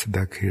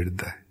 हसदा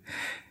खेड़दा है।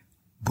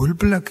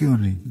 बुलबुला क्यों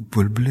नहीं?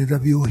 बुलबुले दा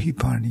भी वही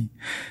पानी,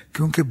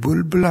 क्योंकि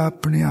बुलबुला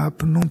अपने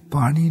आप नू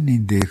पानी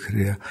नहीं देख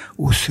रहा,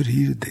 वो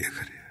शरीर देख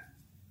रहा।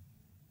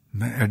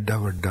 मैं एडा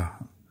वड्डा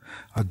हाँ,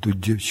 आ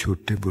दूजे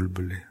छोटे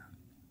बुलबुले।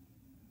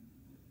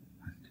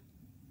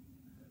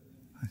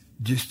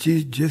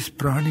 जिस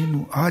प्राणी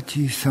नू आ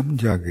चीज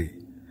समझ आ गई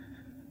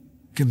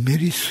कि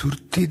मेरी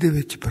सुरती दे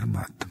विच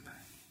परमात्मा है,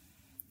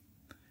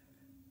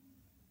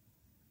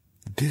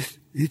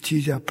 ये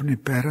चीज अपने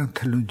पैरों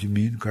थलों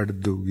जमीन कट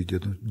दोगी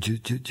जदों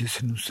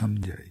जिसनू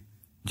समझ आई,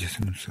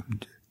 जिसनू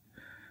समझे।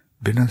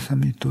 बिना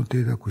समझ तो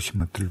तेरा कुछ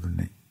मतलब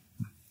नहीं।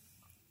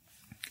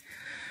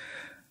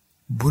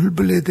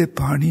 बुलबुले दे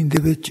पानी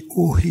दे विच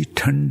ओही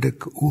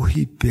ठंडक,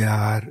 ओही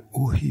प्यार,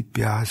 ओही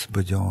प्यास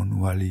बुझाउण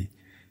वाली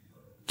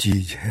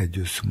चीज है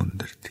जो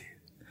समुंदर थी।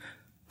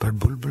 पर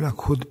बुलबुला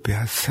खुद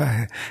प्यासा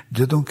है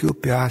जदों कि वो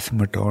प्यास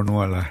मिटाउण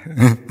वाला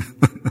है।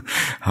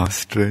 How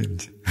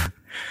strange.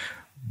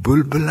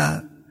 बुलबुला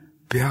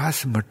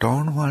प्यास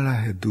मिटाउण वाला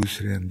है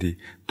दूसरे दी,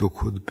 तो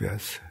खुद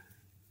प्यासा है।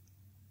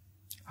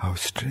 How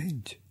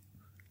strange.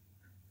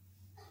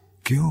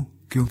 क्यों?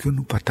 क्योंकि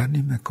उन्हें पता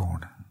नहीं मैं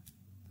कौन हाँ।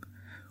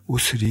 वो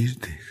शरीर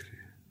देख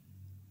रहे,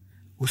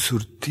 वो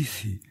सुरती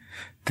सी,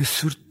 ते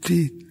सुरती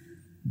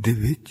दे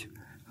विच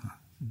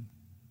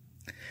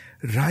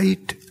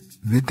right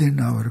within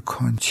our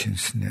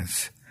consciousness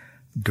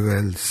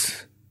dwells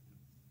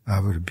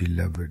our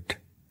beloved,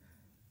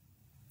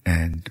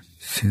 and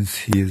since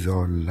he is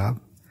all love,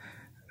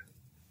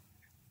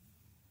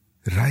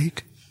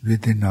 right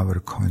within our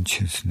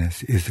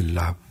consciousness is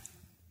love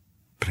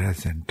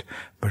present,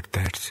 but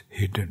that's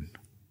hidden.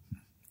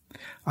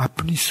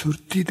 अपनी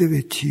सुरती दे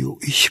विच ही वो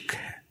इश्क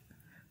है,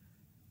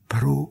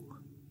 पर वो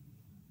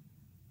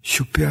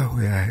छुपिया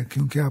होया है,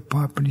 क्योंकि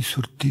आपां अपनी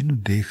सुरती नू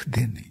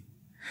देखदे नहीं।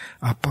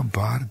 आपां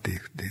बाहर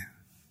देखते हैं,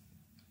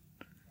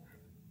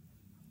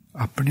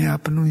 अपने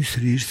आप नू ही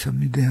शरीर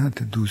समझते हाँ,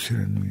 तो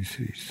दूसरे नू ही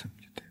शरीर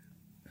समझते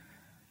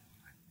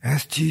हैं।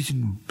 इस चीज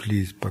नू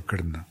प्लीज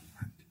पकड़ना।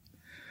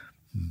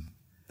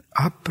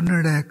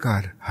 अपनड़े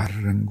कर हर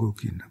रंगों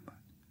की नमन।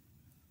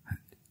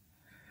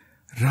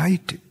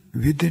 Right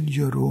with in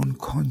your own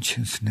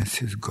consciousness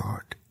is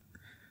God.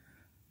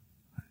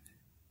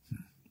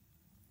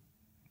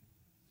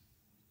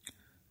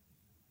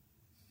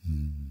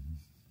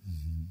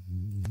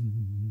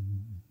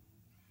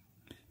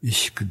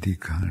 इश्क दी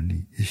कहानी,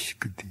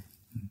 इश्क दी।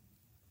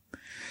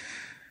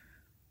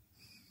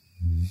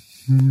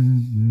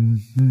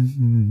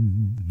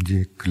 जे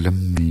एक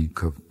लम्मी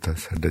कविता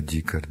साडा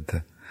जी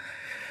करदा,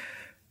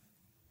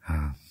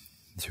 हाँ,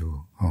 जो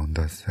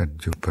आउंदा सर,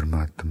 जो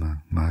परमात्मा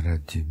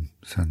महाराज जी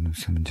सानू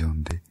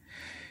समझाउंदे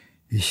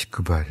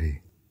इश्क बारे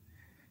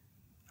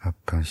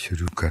आपां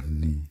शुरू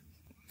करनी,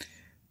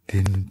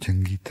 तेनू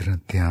चंगी तरह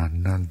ध्यान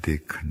नाल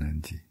देखना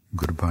जी।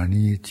 गुरबाणी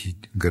ये चीज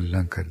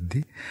गल्लां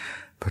करदी,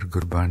 पर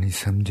गुरबाणी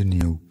समझनी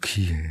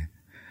औखी है।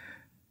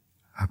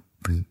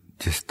 अपन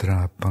जिस तरह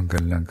आपां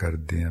गल्लां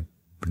करदे हैं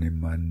अपने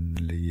मन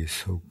लिए ये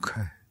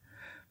सौखा है,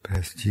 पर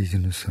इस चीज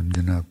नू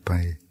समझना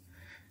आपां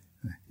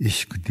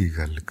इश्क दी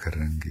गल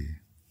करांगे।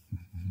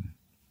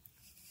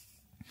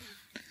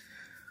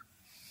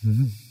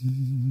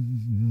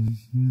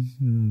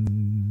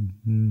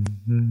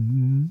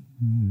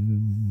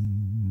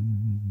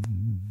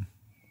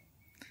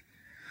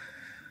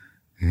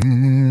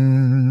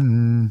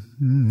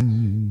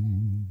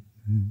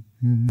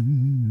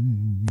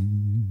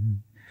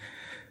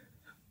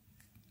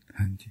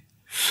 हाँ जी,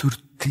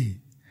 सुरती,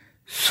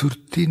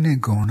 सुरती ने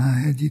गाना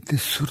है जी, ते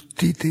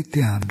सुरती ते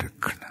ध्यान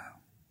रखना।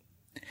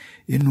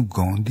 इनू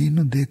गाउंदी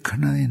नू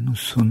देखना, इनू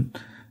सुन,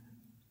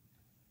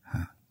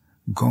 हाँ,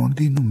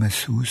 गाउंदी नू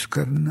महसूस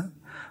करना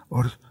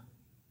और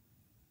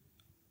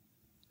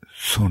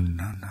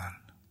सुनना नाल,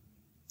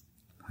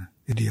 हाँ,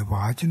 इहदी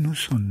आवाज नू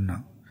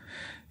सुनना,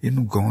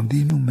 इनू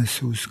गाउंदी नू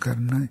महसूस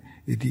करना,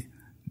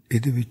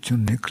 इहदे विचों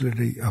निकल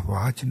रही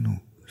आवाज नू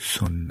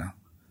सुनना,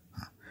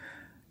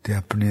 ते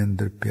अपने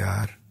अंदर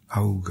प्यार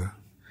आऊगा,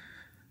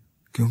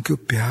 क्योंकि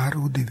प्यार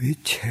उहदे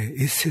विच है।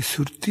 इसे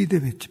सुरती दे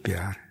विच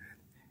प्यार है।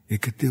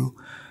 एक ते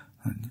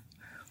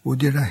वो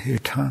जिहड़ा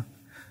हेठां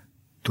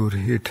तुर,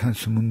 हेठां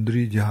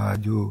समुंदरी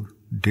जहाज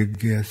ਡਿੱਗ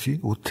ਗਿਆ ਸੀ,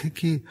 ਉੱਥੇ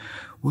ਕੀ,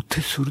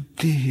 ਉੱਥੇ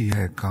ਸੁਰਤੀ ਹੀ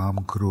ਹੈ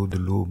ਕਾਮ ਕ੍ਰੋਧ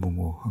ਲੋਭ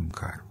ਮੋਹ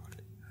ਹੰਕਾਰ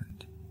ਵਾਲੀ।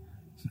 ਹਾਂਜੀ,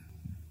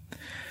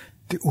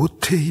 ਤੇ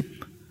ਉੱਥੇ ਹੀ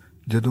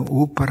ਜਦੋਂ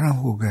ਉਹ ਪਰਾਂ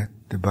ਹੋ ਗਏ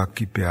ਤੇ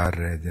ਬਾਕੀ ਪਿਆਰ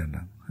ਰਹਿ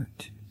ਜਾਣਾ।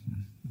 ਹਾਂਜੀ,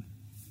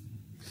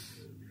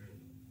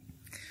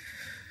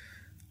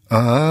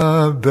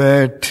 ਆ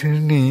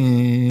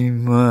ਬੈਠਣੀ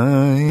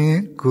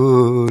ਮਾਏ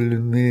ਕੋਲ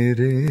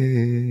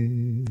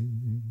ਮੇਰੇ,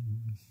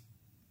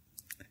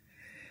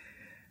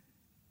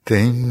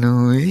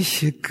 ਤੈਨੂੰ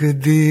ਇਸ਼ਕ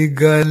ਦੀ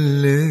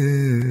ਗੱਲ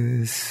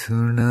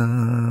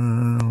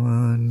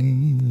ਸੁਣਾਵਾਨੀ।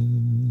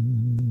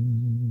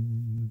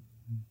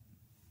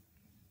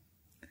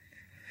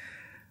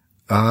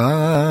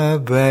 ਆ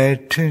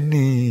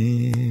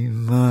ਬੈਠਣੀ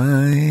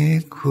ਮਾਏ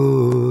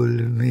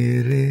ਕੋਲ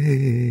ਮੇਰੇ,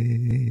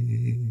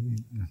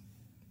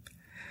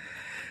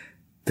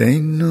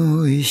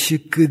 ਤੈਨੂੰ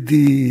ਇਸ਼ਕ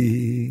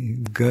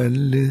ਦੀ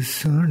ਗੱਲ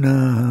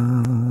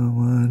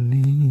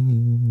ਸੁਣਾਵਾਨੀ।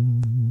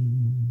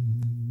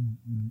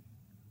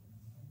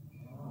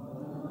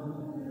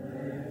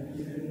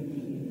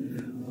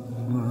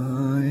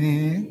 ਮਾਏ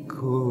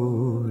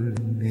ਕੋਲ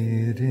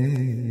ਮੇਰੇ,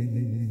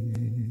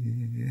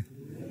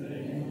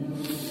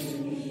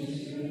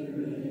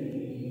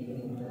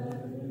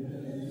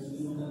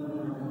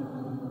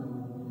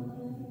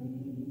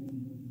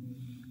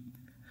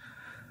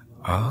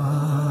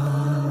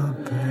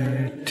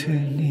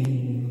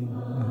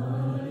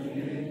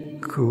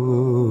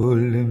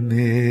 ਕੋਲ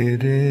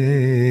ਮੇਰੇ,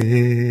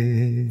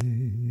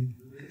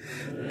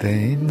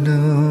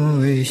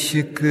 ਤੈਨੂੰ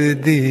ਇਸ਼ਕ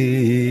ਦੀ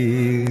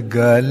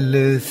ਗੱਲ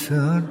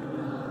ਸੁਣਾਵਾਨੀ।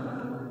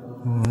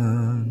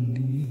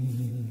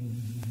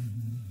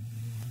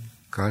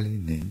 ਕਾਲੀ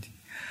ਨਹੀਂ ਜੀ।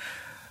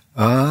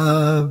 ਆ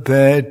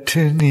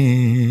ਬੈਠਣੀ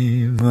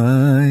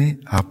ਮੈਂ,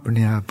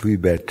 ਆਪਣੇ ਆਪ ਵੀ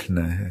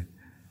ਬੈਠਣਾ ਹੈ।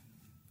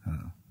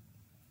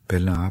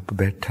 ਪਹਿਲਾਂ ਆਪ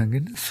ਬੈਠਾਂਗੇ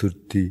ਨਾ,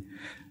 ਸੁਰਤੀ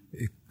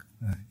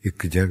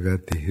ਇੱਕ ਜਗ੍ਹਾ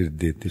ਤੇ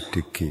ਹਿਰਦੇ ਤੇ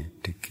ਟਿਕੇ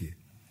ਟਿਕੇ।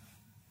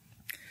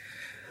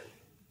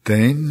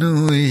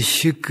 ਤੈਨੂੰ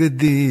ਇਸ਼ਕ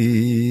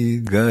ਦੀ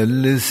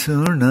ਗੱਲ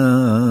ਸੁਣਾਵਾਨੀ।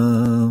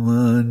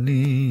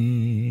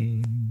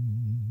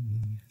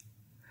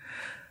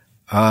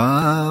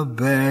 ਆ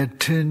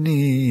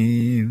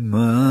ਬੈਠਣੀ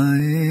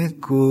ਮਾਏ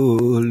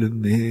ਕੋਲ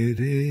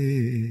ਮੇਰੇ,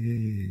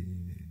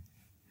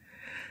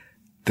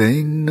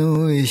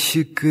 ਤੈਨੂੰ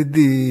ਇਸ਼ਕ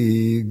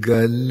ਦੀ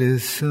ਗੱਲ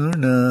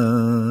ਸੁਣਾਵਾਨੀ।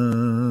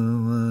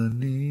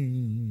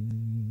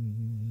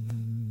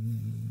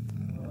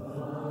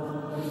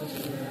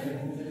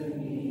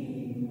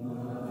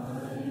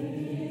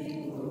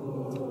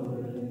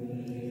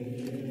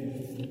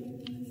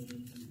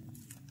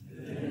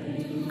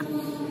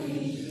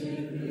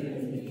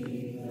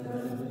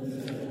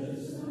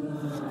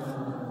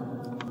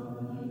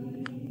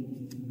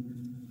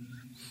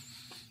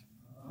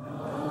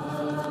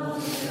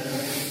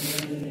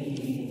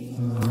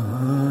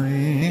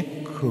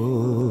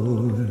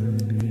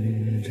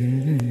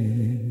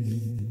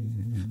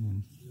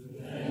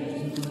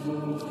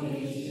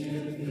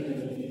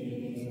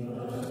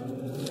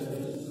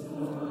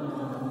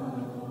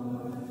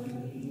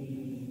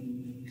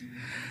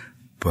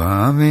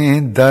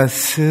 ਭਾਵੇਂ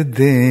ਦੱਸ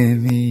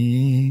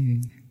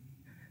ਦੇਵੀਂ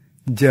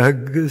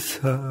ਜਗ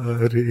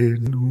ਸਾਰੇ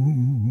ਨੂੰ,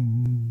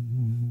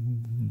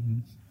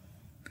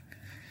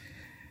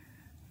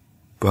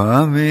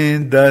 ਭਾਵੇਂ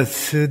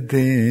ਦੱਸ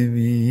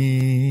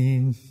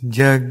ਦੇਵੀਂ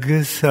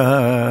ਜਗ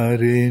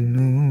ਸਾਰੇ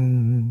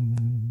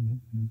ਨੂੰ,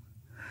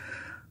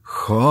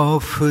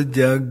 ਖੌਫ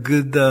ਜਗ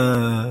ਦਾ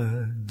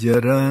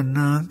ਜਰਾ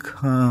ਨਾ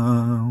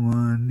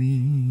ਖਾਵਾਨੀ।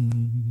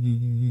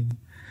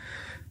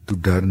 ਤੂੰ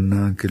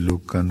ਡਰਨਾ ਕਿ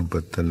ਲੋਕਾਂ ਨੂੰ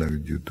ਪਤਾ ਲੱਗ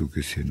ਜੂ ਤੂੰ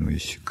ਕਿਸੇ ਨੂੰ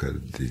ਇਸ਼ਕ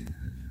ਕਰਦੀ।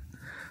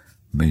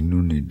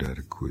 ਮੈਨੂੰ ਨਹੀਂ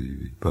ਡਰ ਕੋਈ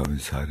ਵੀ, ਭਾਵੇਂ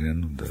ਸਾਰਿਆਂ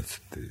ਨੂੰ ਦੱਸ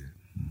ਦੇ।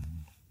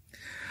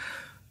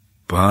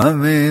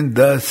 ਭਾਵੇਂ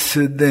ਦੱਸ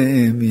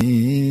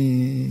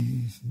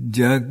ਦੇਵੀਂ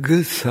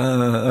ਜਗ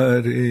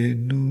ਸਾਰੇ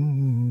ਨੂੰ,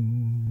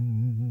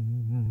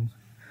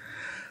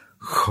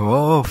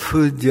 ਖੌਫ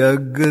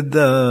ਜਗ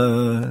ਦਾ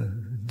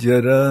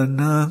ਜਰਾ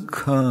ਨਾ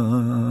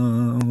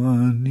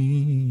ਖਾਵਾਨੀ।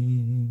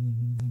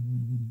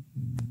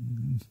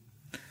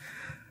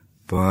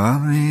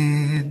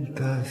 ਭਾਵੇਂ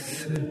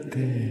ਦੱਸ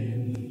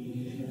ਦੇਵੀਂ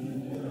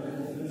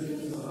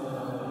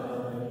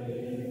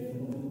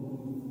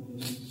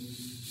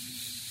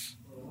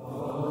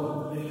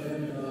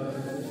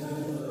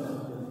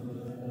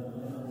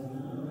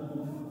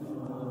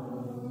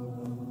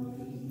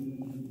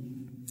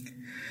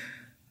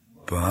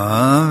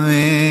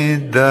ਭਾਵੇਂ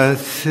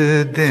ਦੱਸ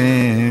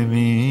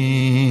ਦੇਵੀਂ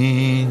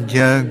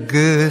ਜਗ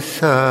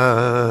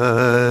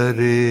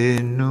ਸਾਰੇ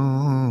ਨੂੰ,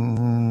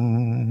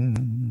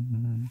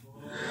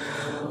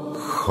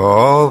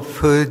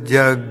 ਖੌਫ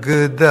ਜਗ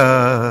ਦਾ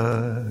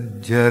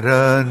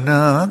ਜਰਾ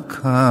ਨਾ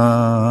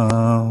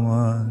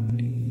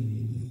ਖਾਵਾਨੀ।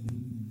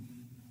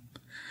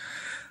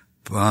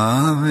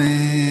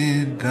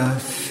 ਭਾਵੇਂ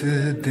ਦੱਸ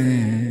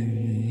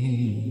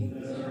ਦੇਵੀਂ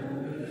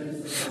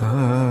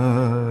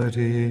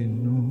ਸਾਰੇ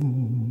ਨੂੰ,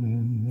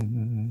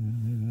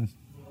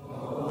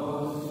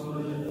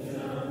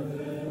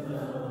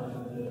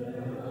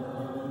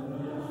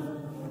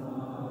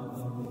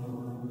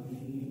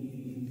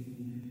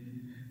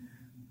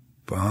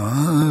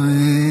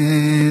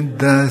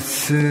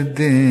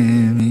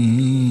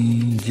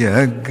 ਦੇਵੀਂ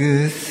ਜਗ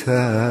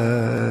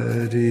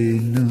ਸਾਰੇ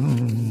ਨੂੰ।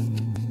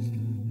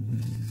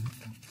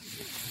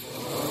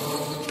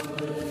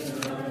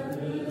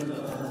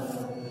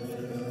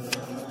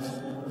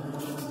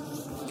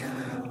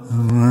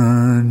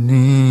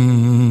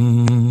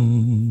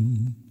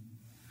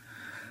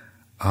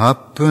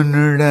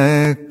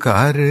 ਆਪਨੜੇ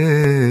ਕਰ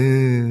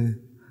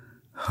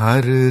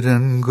ਹਰ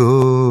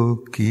ਰੰਗੋ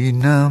ਕੀ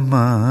ਨ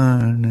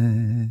ਮਾਣੈ।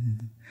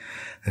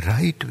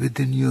 Right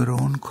within your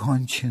own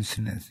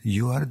consciousness.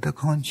 You are the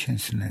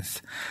consciousness.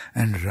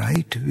 And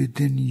right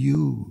within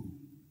you,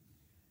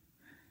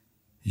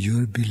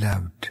 your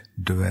beloved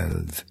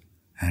dwells,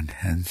 and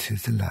hence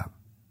his love.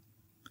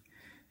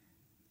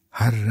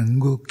 Har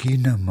rango ki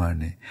na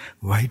mane.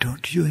 Why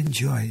don't you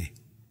enjoy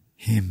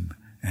him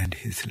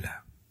and his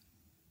love?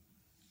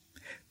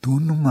 Tu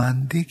nu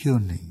mandi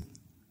kyun nahi?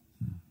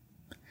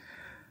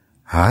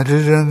 ਹਰ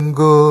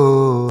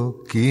ਰੰਗੋ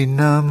ਕੀ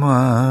ਨਾ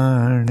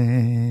ਮਾਣੇ।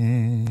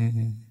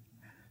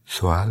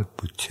 ਸਵਾਲ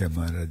ਪੁੱਛਿਆ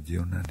ਮਹਾਰਾਜ ਜੀ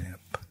ਉਹਨਾਂ ਨੇ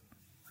ਆਪਾਂ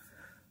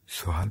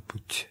ਸਵਾਲ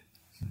ਪੁੱਛੇ।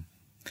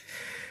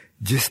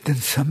 ਜਿਸ ਦਿਨ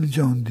ਸਮਝ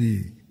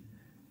ਆਉਂਦੀ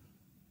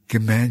ਕਿ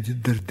ਮੈਂ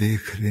ਜਿੱਧਰ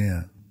ਦੇਖ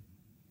ਰਿਹਾ,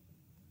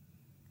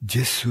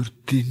 ਜਿਸ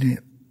ਸੁਰਤੀ ਨੇ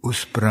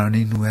ਉਸ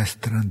ਪ੍ਰਾਣੀ ਨੂੰ ਇਸ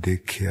ਤਰ੍ਹਾਂ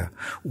ਦੇਖਿਆ,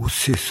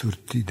 ਉਸੇ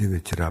ਸੁਰਤੀ ਦੇ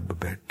ਵਿੱਚ ਰੱਬ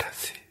ਬੈਠਾ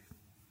ਸੀ।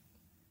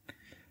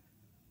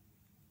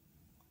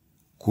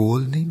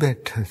 ਕੋਲ ਨਹੀਂ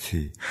ਬੈਠਾ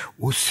ਸੀ,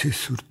 ਉਸੇ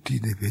ਸੁਰਤੀ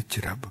ਦੇ ਵਿੱਚ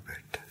ਰੱਬ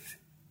ਬੈਠਾ ਸੀ।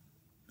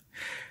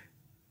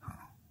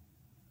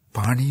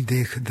 ਪਾਣੀ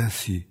ਦੇਖਦਾ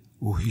ਸੀ,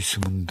 ਉਹੀ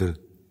ਸਮੁੰਦਰ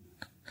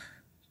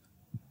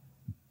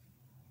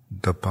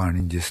ਦਾ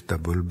ਪਾਣੀ ਜਿਸ ਦਾ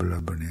ਬੁਲਬੁਲਾ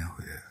ਬਣਿਆ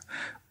ਹੋਇਆ,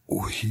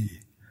 ਉਹੀ।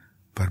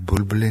 ਪਰ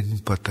ਬੁਲਬੁਲੇ ਨੂੰ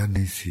ਪਤਾ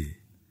ਨਹੀਂ ਸੀ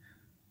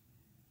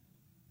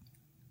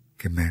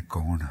ਕਿ ਮੈਂ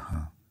ਕੌਣ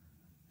ਹਾਂ।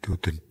 ਤੇ ਉਹ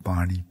ਤੇ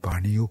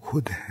ਪਾਣੀ ਉਹ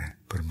ਖੁਦ ਹੈ,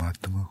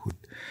 ਪਰਮਾਤਮਾ ਖੁਦ।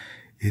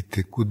 ਇਹ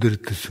ਤੇ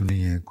ਕੁਦਰਤ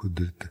ਸੁਣੀ ਹੈ,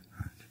 ਕੁਦਰਤ।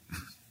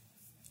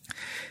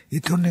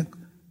 ਇਹ ਤਾਂ ਉਹਨੇ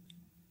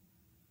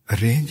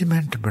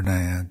ਅਰੇਂਜਮੈਂਟ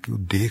ਬਣਾਇਆ ਕਿ ਉਹ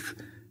ਦੇਖ,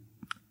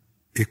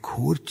 ਇੱਕ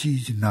ਹੋਰ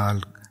ਚੀਜ਼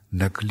ਨਾਲ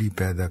ਨਕਲੀ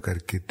ਪੈਦਾ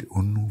ਕਰਕੇ ਤੇ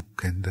ਉਹਨੂੰ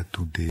ਕਹਿੰਦਾ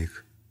ਤੂੰ ਦੇਖ।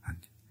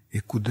 ਹਾਂਜੀ,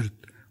 ਇਹ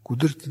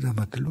ਕੁਦਰਤ ਦਾ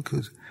ਮਤਲਬ ਕਿ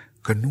ਉਸ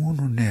ਕਾਨੂੰਨ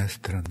ਉਹਨੇ ਇਸ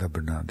ਤਰ੍ਹਾਂ ਦਾ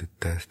ਬਣਾ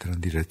ਦਿੱਤਾ, ਇਸ ਤਰ੍ਹਾਂ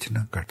ਦੀ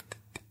ਰਚਨਾ ਕੱਟ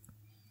ਦਿੱਤੀ।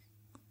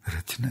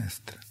 ਰਚਨਾ ਇਸ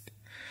ਤਰ੍ਹਾਂ ਦੀ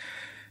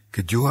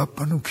ਕਿ ਜੋ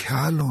ਆਪਾਂ ਨੂੰ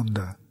ਖਿਆਲ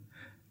ਆਉਂਦਾ,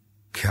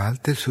 ਖਿਆਲ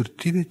ਤੇ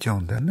ਸੁਰਤੀ ਵਿੱਚ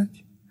ਆਉਂਦਾ ਨਾ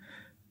ਜੀ,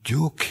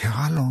 ਜੋ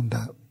ਖਿਆਲ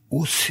ਆਉਂਦਾ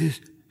ਉਸੇ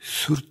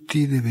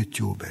ਸੁਰਤੀ ਦੇ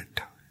ਵਿੱਚ ਉਹ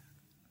ਬੈਠਾ,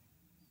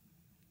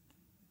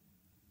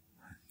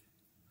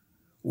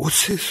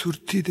 ਉਸੇ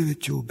ਸੁਰਤੀ ਦੇ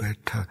ਵਿੱਚ ਉਹ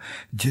ਬੈਠਾ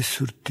ਜਿਸ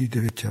ਸੁਰਤੀ ਦੇ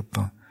ਵਿੱਚ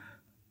ਆਪਾਂ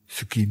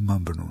ਸਕੀਮਾਂ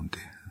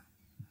ਬਣਾਉਂਦੇ ਹਾਂ।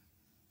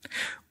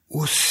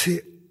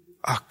 ਉਸੇ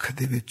ਅੱਖ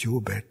ਦੇ ਵਿੱਚ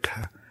ਉਹ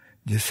ਬੈਠਾ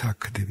ਜਿਸ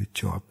ਅੱਖ ਦੇ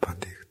ਵਿੱਚੋਂ ਆਪਾਂ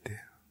ਦੇਖਦੇ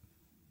ਹਾਂ।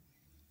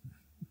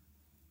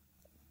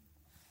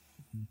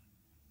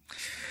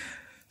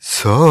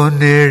 ਸੋ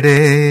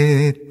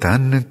ਨੇੜੇ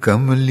ਤਨ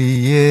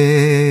ਕਮਲੀਏ,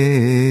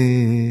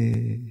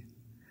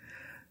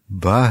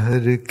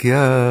 ਬਾਹਰ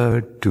ਕਿਆ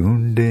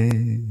ਢੂੰਡੇ।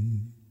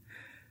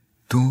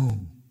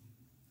 ਤੂੰ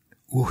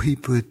ਉਹੀ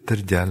ਪਵਿੱਤਰ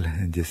ਜਲ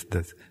ਹੈ ਜਿਸ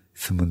ਦਾ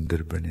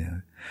ਸਮੁੰਦਰ ਬਣਿਆ।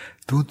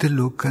 ਤੂੰ ਤੇ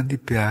ਲੋਕਾਂ ਦੀ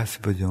ਪਿਆਸ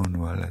ਬੁਝਾਉਣ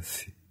ਵਾਲਾ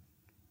ਸੀ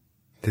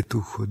ਤੇ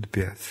ਤੂੰ ਖੁਦ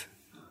ਪਿਆਸ।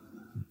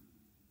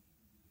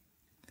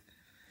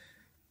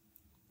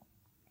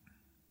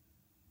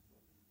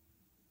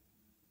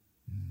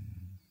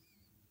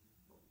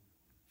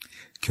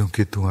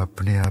 ਕਿਉਂਕਿ ਤੂੰ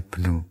ਆਪਣੇ ਆਪ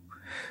ਨੂੰ,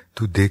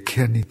 ਤੂੰ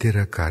ਦੇਖਿਆ ਨਹੀਂ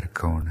ਤੇਰਾ ਘਰ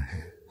ਕੌਣ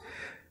ਹੈ।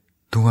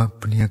 ਤੂੰ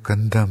ਆਪਣੀਆਂ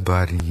ਕੰਧਾਂ,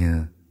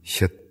 ਬਾਰੀਆਂ,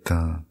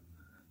 ਛੱਤਾਂ,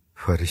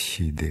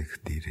 ਫਰਸ਼ੀ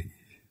ਦੇਖਦੀ ਰਹੀ।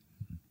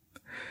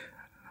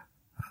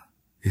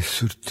 ਇਸ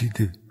ਸੁਰਤੀ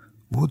ਦੇ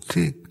ਉਹ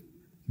ਤੇ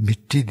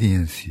ਮਿੱਟੀ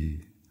ਦੀਆਂ ਸੀ।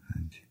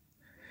 ਹਾਂਜੀ,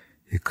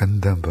 ਇਹ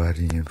ਕੰਧਾਂ,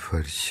 ਬਾਰੀਆਂ,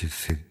 ਫਰਸ਼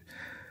ਸੀ,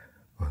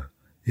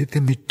 ਇਹ ਤੇ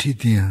ਮਿੱਟੀ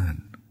ਦੀਆਂ ਹਨ,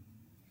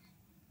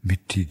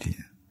 ਮਿੱਟੀ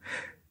ਦੀਆਂ।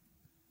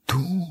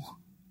 ਤੂੰ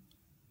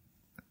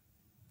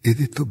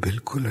ਇਹਦੇ ਤੋਂ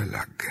ਬਿਲਕੁਲ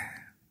ਅਲੱਗ ਹੈ।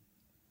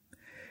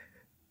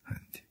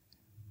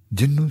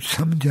 ਜਿਹਨੂੰ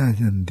ਸਮਝ ਆ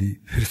ਜਾਂਦੀ,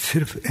 ਫਿਰ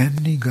ਸਿਰਫ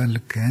ਇੰਨੀ ਗੱਲ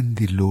ਕਹਿਣ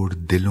ਦੀ ਲੋੜ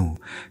ਦਿਲੋਂ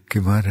ਕਿ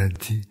ਮਹਾਰਾਜ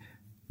ਜੀ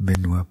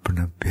ਮੈਨੂੰ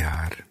ਆਪਣਾ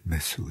ਪਿਆਰ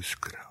ਮਹਿਸੂਸ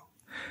ਕਰਾਓ।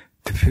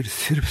 ਤੇ ਫਿਰ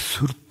ਸਿਰਫ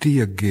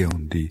ਸੁਰਤੀ ਅੱਗੇ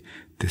ਆਉਂਦੀ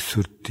ਤੇ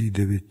ਸੁਰਤੀ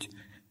ਦੇ ਵਿੱਚ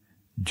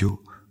ਜੋ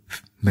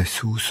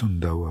ਮਹਿਸੂਸ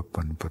ਹੁੰਦਾ ਉਹ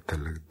ਆਪਾਂ ਨੂੰ ਪਤਾ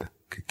ਲੱਗਦਾ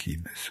ਕਿ ਕੀ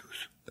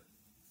ਮਹਿਸੂਸ ਹੁੰਦਾ।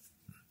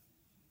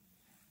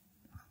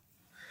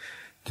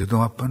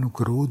 ਜਦੋਂ ਆਪਾਂ ਨੂੰ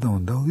ਕ੍ਰੋਧ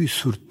ਆਉਂਦਾ, ਉਹ ਵੀ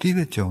ਸੁਰਤੀ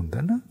ਵਿੱਚ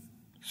ਆਉਂਦਾ ਨਾ,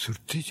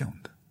 ਸੁਰਤੀ ਚ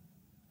ਆਉਂਦਾ।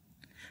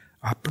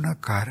 ਆਪਣਾ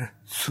ਘਰ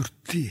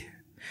ਸੁਰਤੀ ਹੈ,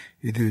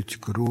 ਇਹਦੇ ਵਿੱਚ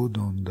ਕ੍ਰੋਧ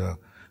ਆਉਂਦਾ,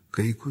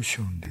 ਕਈ ਕੁਛ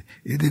ਹੁੰਦੇ,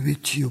 ਇਹਦੇ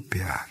ਵਿੱਚ ਹੀ ਉਹ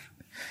ਪਿਆਰ।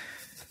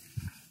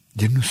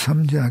 ਜਿਹਨੂੰ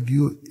ਸਮਝ ਆ ਗਈ,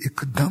 ਉਹ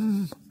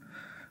ਇੱਕਦਮ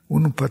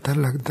ਉਹਨੂੰ ਪਤਾ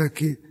ਲੱਗਦਾ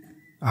ਕਿ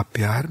ਆ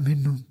ਪਿਆਰ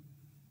ਮੈਨੂੰ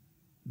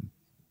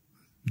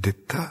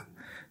ਦਿੱਤਾ,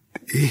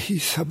 ਇਹੀ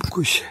ਸਭ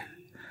ਕੁਛ ਹੈ।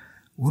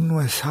 ਉਹਨੂੰ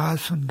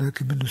ਅਹਿਸਾਸ ਹੁੰਦਾ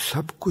ਕਿ ਮੈਨੂੰ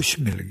ਸਭ ਕੁਛ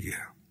ਮਿਲ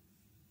ਗਿਆ,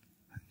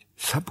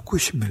 ਸਭ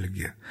ਕੁਛ ਮਿਲ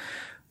ਗਿਆ।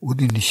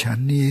 ਉਹਦੀ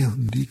ਨਿਸ਼ਾਨੀ ਇਹ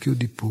ਹੁੰਦੀ ਕਿ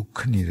ਉਹਦੀ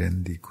ਭੁੱਖ ਨਹੀਂ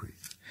ਰਹਿੰਦੀ ਕੋਈ।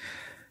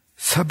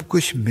 ਸਭ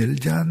ਕੁਛ ਮਿਲ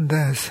ਜਾਂਦਾ,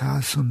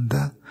 ਅਹਿਸਾਸ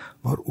ਹੁੰਦਾ,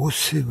 ਔਰ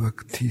ਉਸੇ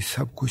ਵਕਤ ਹੀ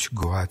ਸਭ ਕੁਛ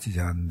ਗਵਾਚ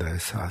ਜਾਂਦਾ,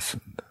 ਅਹਿਸਾਸ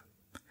ਹੁੰਦਾ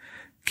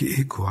ਕਿ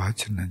ਇਹ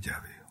ਗਵਾਚ ਨਾ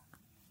ਜਾਵੇ।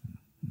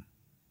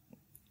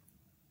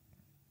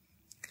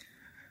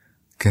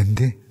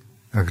 कहते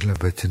अगला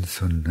बचन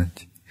सुनना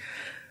जी।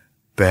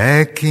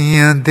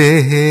 पैकियां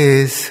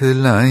दे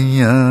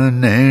सलाइयां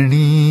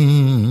नैनी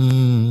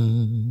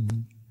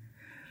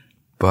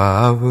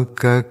पाव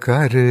का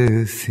कर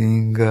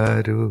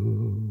सिंगारो।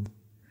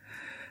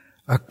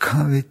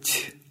 अखां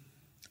विच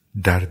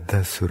डर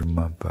दा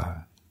सुरमा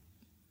पा,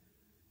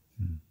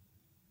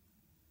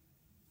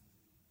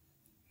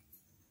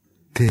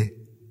 ते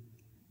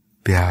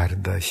प्यार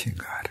दा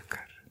शिंगार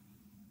कर।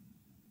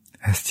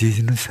 इस चीज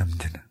नूं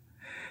समझना।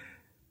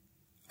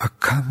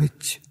 अखां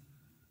विच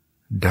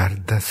डर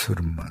दा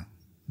सुरमा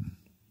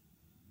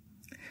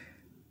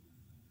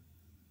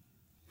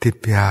ते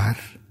प्यार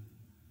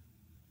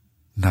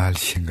नाल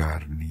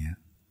शिंगारनी है,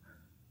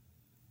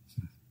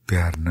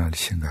 प्यार नाल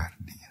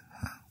शिंगारनी है।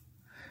 हाँ।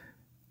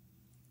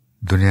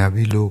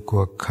 दुनियावी लोग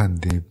अखां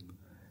दे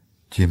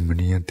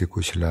चिमनियां ते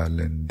कुछ ला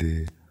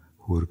लेंदे,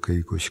 होर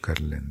कई कुछ कर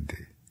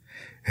लेंदे।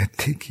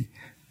 इत्थे की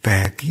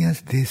पैकियां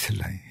दे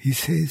सलाई। He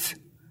says,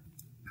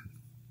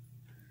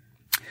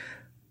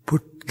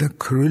 put the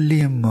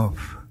ceruleum of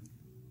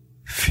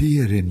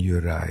fear in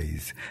your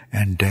eyes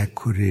and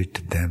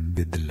decorate them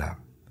with love.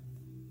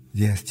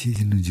 ये इस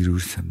चीज नूं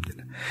जरूर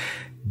समझना।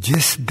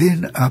 जिस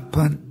दिन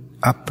अपन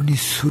अपनी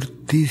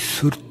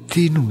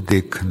सुरती नूं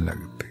देखन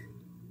लग पे,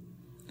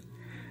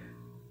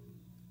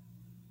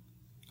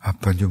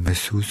 ਆਪਾਂ जो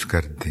महसूस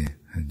करते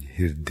हैं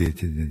हिरदे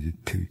च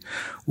जिथे भी,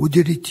 वो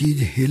जिहड़ी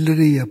चीज हिल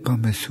रही आपां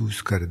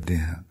महसूस करते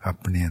हैं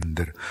अपने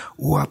अंदर,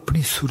 वो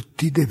अपनी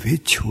सुरती दे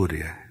विच हो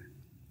रहा है।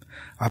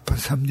 आपां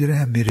समझ रहे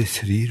हैं मेरे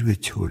शरीर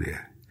विच हो रहा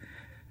है।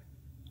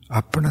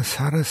 अपना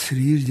सारा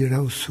शरीर जिहड़ा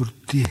वो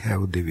सुरती है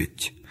उहदे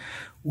विच,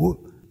 वो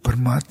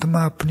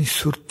परमात्मा अपनी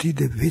सुरती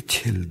दे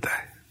विच हिलदा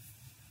है।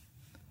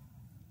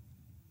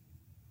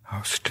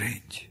 How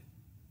strange.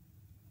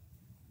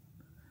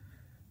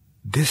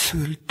 This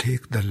will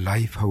take the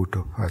life out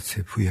of us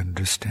if we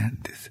understand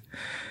this.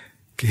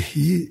 That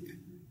He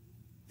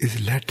is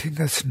letting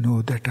us know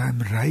that I am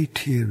right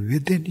here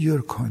within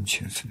your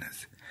consciousness,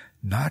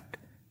 not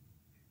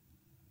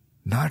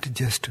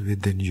just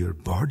within your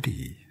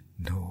body,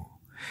 no,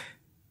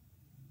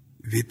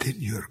 within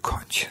your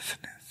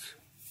consciousness.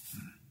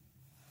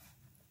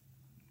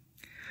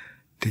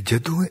 ते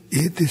जदों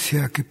ये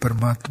दस्या कि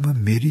परमात्मा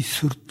मेरी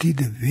सुरती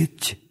दे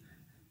विच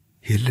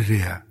हिल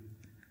रहा,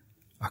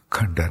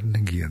 अखां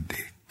डरनगियां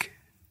देख के,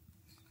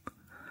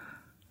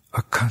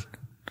 अखां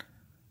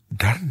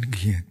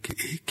डरनगियां कि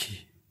एक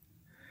ही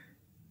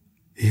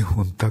ये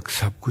हुण तक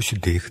सब कुछ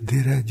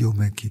देखते रहे जो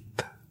मैं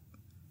कीता,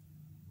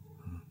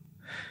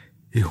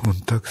 ये हुण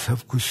तक सब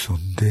कुछ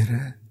सुनते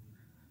रहे,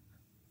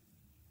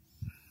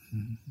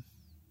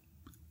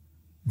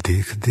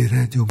 देखते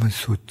रहे जो मैं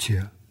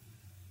सोचा।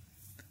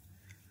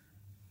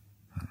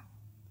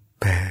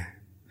 पै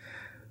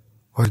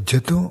और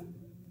जदों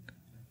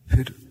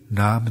फिर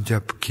नाम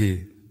जप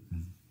के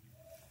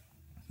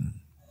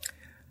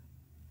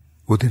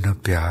ਉਹਦੇ ਨਾਲ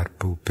ਪਿਆਰ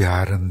ਪਊ,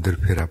 ਪਿਆਰ ਅੰਦਰ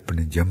ਫਿਰ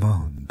ਆਪਣੇ ਜਮਾ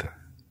ਹੁੰਦਾ,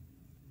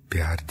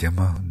 ਪਿਆਰ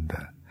ਜਮਾ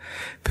ਹੁੰਦਾ।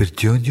 ਫਿਰ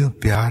ਜਿਉਂ-ਜਿਉਂ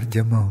ਪਿਆਰ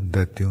ਜਮਾ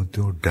ਹੁੰਦਾ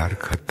ਤਿਉਂ-ਤਿਉਂ ਡਰ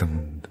ਖਤਮ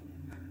ਹੁੰਦਾ,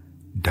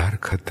 ਡਰ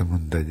ਖਤਮ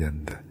ਹੁੰਦਾ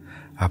ਜਾਂਦਾ।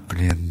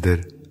 ਆਪਣੇ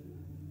ਅੰਦਰ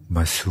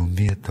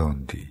ਮਾਸੂਮੀਅਤ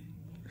ਆਉਂਦੀ,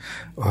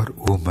 ਔਰ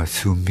ਉਹ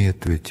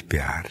ਮਾਸੂਮੀਅਤ ਵਿੱਚ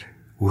ਪਿਆਰ,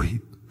 ਉਹੀ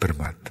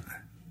ਪਰਮਾਤਮਾ।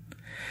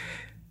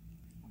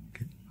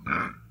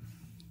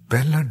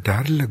 ਪਹਿਲਾਂ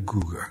ਡਰ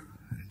ਲੱਗੂਗਾ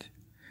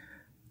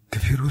ਤੇ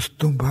ਫਿਰ ਉਸ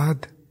ਤੋਂ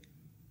ਬਾਅਦ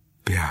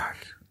ਪਿਆਰ।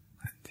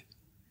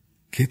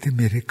 ਕਿ ਤੇ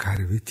ਮੇਰੇ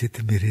ਘਰ ਵਿੱਚ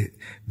ਤੇ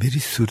ਮੇਰੀ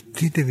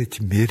ਸੁਰਤੀ ਦੇ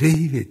ਵਿੱਚ, ਮੇਰੇ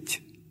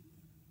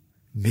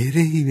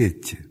ਹੀ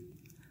ਵਿੱਚ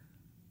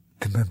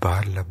ਤੇ ਮੈਂ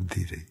ਬਾਹਰ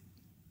ਲੱਭਦੀ ਰਹੀ।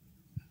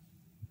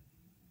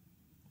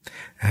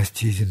 ਇਸ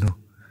ਚੀਜ਼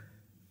ਨੂੰ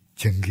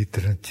ਚੰਗੀ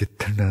ਤਰ੍ਹਾਂ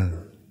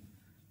ਚਿੱਥਣਾ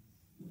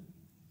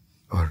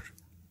ਔਰ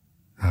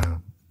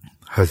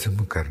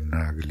ਹਜ਼ਮ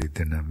ਕਰਨਾ ਅਗਲੇ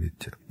ਦਿਨਾਂ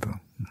ਵਿੱਚ।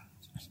 ਆਪਾਂ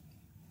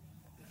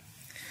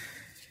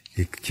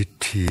ਇੱਕ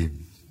ਚਿੱਠੀ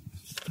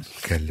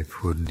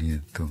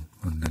ਕੈਲੀਫੋਰਨੀਆ ਤੋਂ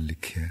ਉਹਨਾਂ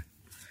ਲਿਖਿਆ,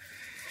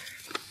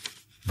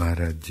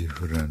 महाराज जी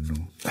होरां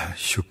नूं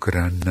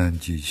शुकराना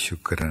जी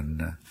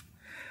शुकराना,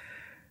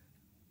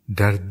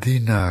 डरदी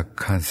ना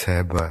अखां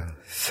साहिबा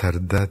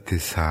सरदा ते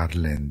सार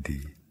लैंदी,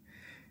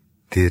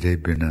 तेरे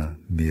बिना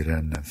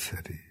मेरा न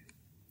सरे।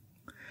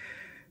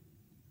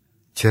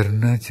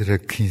 चरना च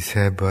रखी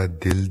साहिबा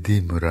दिल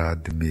दी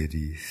मुराद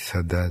मेरी,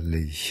 सदा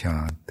लई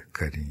शांत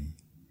करी।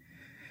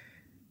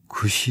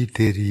 खुशी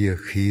तेरी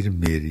अखीर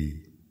मेरी,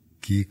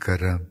 की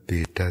करां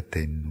बेटा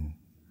तैनू,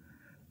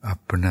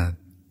 अपना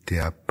ते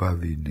आपा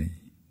भी नहीं।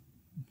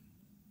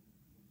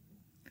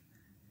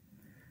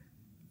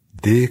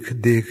 देख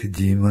देख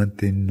जीवां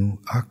तैनू,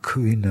 अख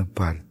भी न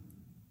पर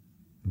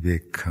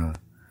वेखां,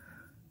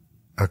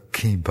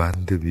 अखीं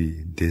बंद भी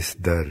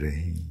दिसदा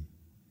रही।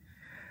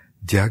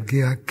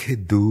 जागे आखे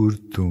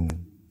दूर तू,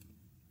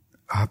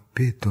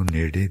 आपे तो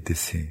नेड़े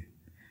दिसे,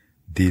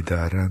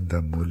 दीदारां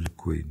दा मुल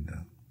कोई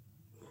ना।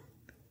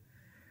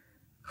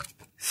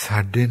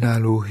 साडे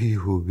नाल ओही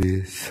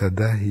होवे,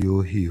 सदा ही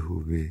ओही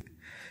होवे,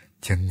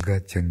 चंगा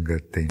चंगा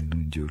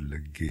तैनू जो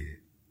लगे,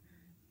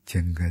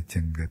 चंगा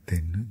चंगा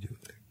तैनू जो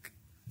लगे।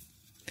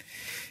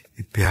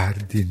 ये ਪਿਆਰ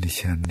ਦੀ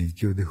ਨਿਸ਼ਾਨੀ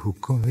ਕਿ ਉਹਦੇ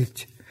ਹੁਕਮ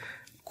ਵਿੱਚ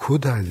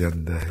ਖੁਦ ਆ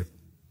ਜਾਂਦਾ ਹੈ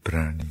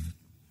ਪ੍ਰਾਣੀ,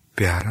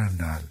 ਪਿਆਰਾਂ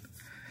ਨਾਲ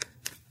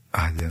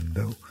ਆ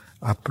ਜਾਂਦਾ,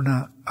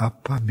 ਆਪਣਾ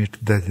ਆਪਾ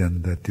ਮਿਟਦਾ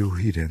ਜਾਂਦਾ ਤੇ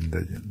ਉਹੀ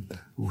ਰਹਿੰਦਾ ਜਾਂਦਾ,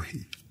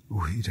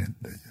 ਉਹੀ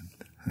ਰਹਿੰਦਾ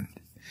ਜਾਂਦਾ।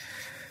 ਹਾਂਜੀ,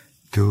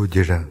 ਤੇ ਉਹ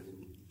ਜਿਹੜਾ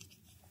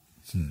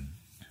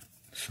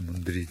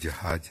ਸਮੁੰਦਰੀ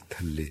ਜਹਾਜ਼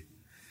ਥੱਲੇ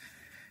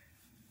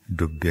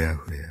ਡੁੱਬਿਆ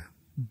ਹੋਇਆ,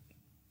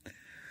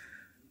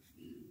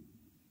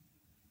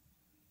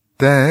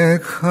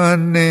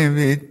 ਤਹਿਖਾਨੇ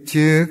ਵਿੱਚ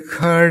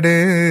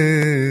ਖੜੇ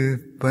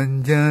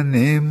ਪੰਜਾਂ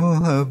ਨੇ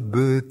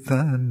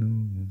ਮੁਹੱਬਤਾਂ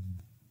ਨੂੰ,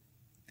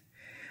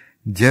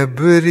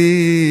 ਜਬਰੀ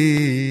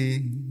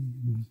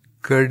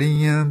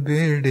ਕੜੀਆਂ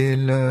ਬੇੜੇ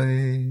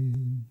ਲਾਏ।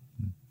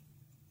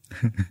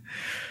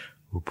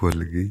 ਉਹ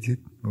ਭੁੱਲ ਗਈ ਜੀ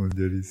ਉਹ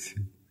ਜਿਹੜੀ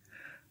ਸੀ,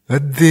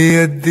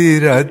 ਅੱਧੀ ਅੱਧੀ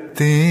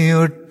ਰਾਤੀ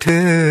ਉੱਠ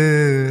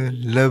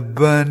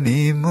ਲੱਭਾ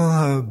ਨੀ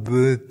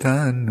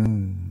ਮੁਹੱਬਤਾਂ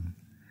ਨੂੰ,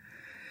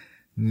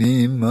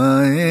 ਨੀ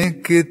ਮਾਏ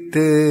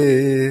ਕਿਤੇ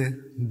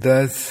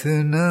ਦੱਸ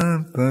ਨਾ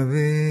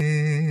ਪਵੇ।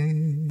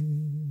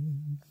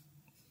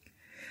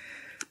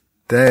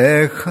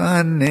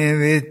 ਤਹਿਖਾਨੇ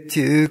ਵਿੱਚ,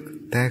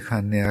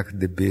 ਤਹਿਖਾਨੇ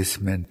ਆਖਦੇ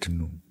ਬੇਸਮੈਂਟ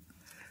ਨੂੰ,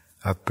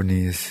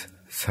 ਆਪਣੀ ਇਸ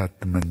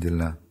 7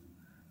 ਮੰਜ਼ਿਲਾਂ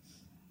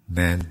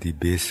ਮਹਿਲ ਦੀ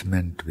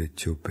ਬੇਸਮੈਂਟ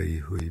ਵਿੱਚ ਉਹ ਪਈ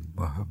ਹੋਈ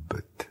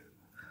ਮੁਹੱਬਤ,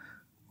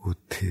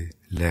 ਉੱਥੇ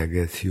ਲੈ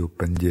ਗਏ ਸੀ ਉਹ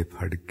ਪੰਜੇ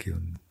ਫੜ ਕੇ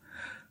ਉਹਨੂੰ।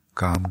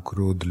 ਕਾਮ,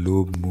 ਕ੍ਰੋਧ,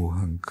 ਲੋਭ, ਮੋਹ,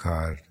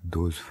 ਹੰਕਾਰ,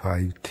 those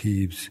 5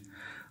 thieves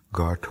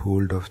got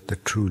hold of the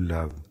true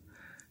love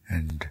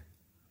and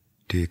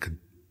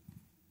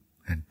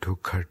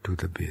took her to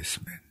the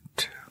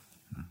basement.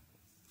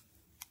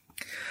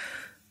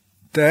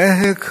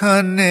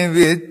 ਤਹਿਖਾਨੇ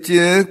ਵਿੱਚ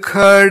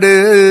ਖੜ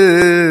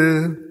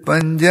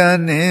ਪੰਜਾਂ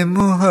ਨੇ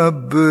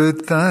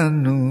ਮੁਹੱਬਤਾਂ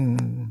ਨੂੰ,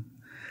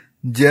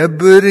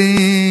 ਜਬਰੀ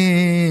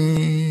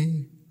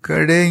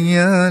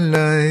ਕੜੀਆਂ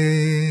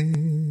ਲਾਏ।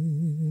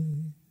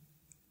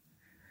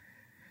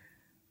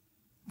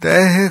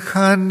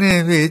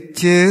 ਤਹਿਖਾਨੇ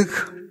ਵਿੱਚ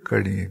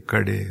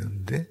ਕੜੇ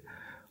ਹੁੰਦੇ,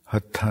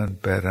 ਹੱਥਾਂ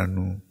ਪੈਰਾਂ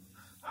ਨੂੰ,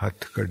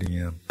 ਹੱਥ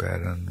ਕੜੀਆਂ,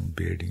 ਪੈਰਾਂ ਨੂੰ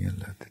ਬੇੜੀਆਂ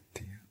ਲਾ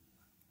ਦਿੱਤੀਆਂ।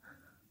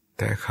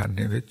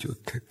 ਤਹਿਖਾਨੇ ਵਿੱਚ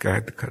ਉੱਥੇ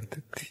ਕੈਦ ਕਰ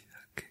ਦਿੱਤੀ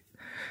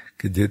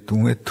ਕਿ ਜੇ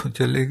ਤੂੰ ਇੱਥੋਂ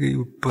ਚਲੇ ਗਈ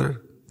ਉੱਪਰ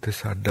ਤੇ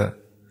ਸਾਡਾ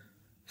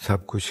ਸਭ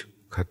ਕੁਛ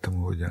ਖਤਮ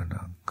ਹੋ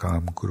ਜਾਣਾ,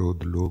 ਕਾਮ,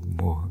 ਕ੍ਰੋਧ, ਲੋਭ,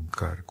 ਮੋਹ,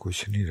 ਹੰਕਾਰ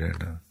ਕੁਛ ਨਹੀਂ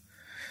ਰਹਿਣਾ।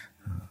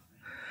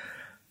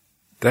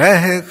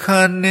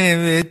 ਤਹਿਖਾਨੇ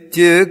ਵਿੱਚ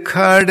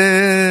ਖੜ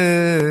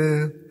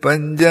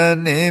ਪੰਜਾਂ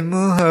ਨੇ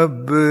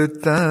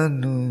ਮੁਹੱਬਤਾਂ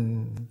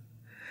ਨੂੰ,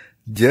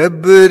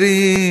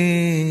 ਜਬਰੀ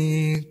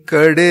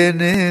ਕੜੇ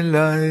ਨੇ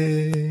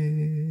ਲਾਏ।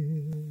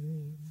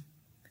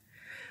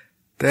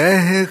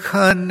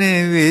 ਤਹਿਖਾਨੇ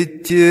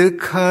ਵਿੱਚ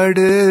ਖੜ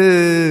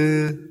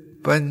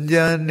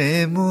ਪੰਜਾਂ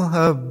ਨੇ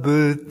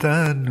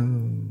ਮੁਹੱਬਤਾਂ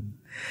ਨੂੰ,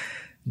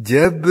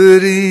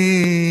 ਜਬਰੀ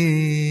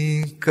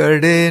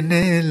ਕੜੇ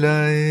ਨੇ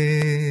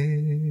ਲਾਏ।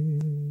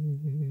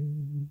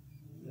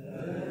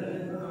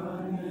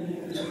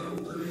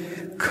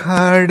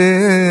 ਖੜ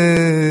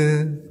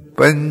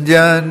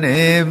ਪੰਜਾਂ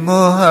ਨੇ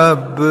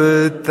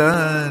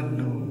ਮੁਹੱਬਤਾਂ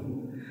ਨੂੰ,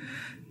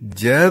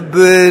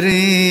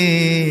 ਜਬਰੀ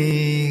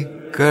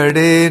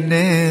ਕੜੇ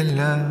ਨੇ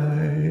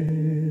ਲਾਏ।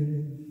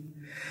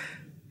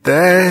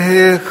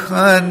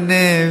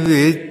 ਤਹਿਖਾਨੇ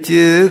ਵਿੱਚ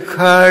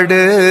ਖੜ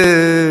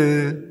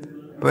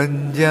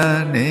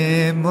ਪੰਜਾਂ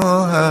ਨੇ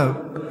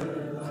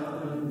ਮੁਹੱਬਤਾਂ,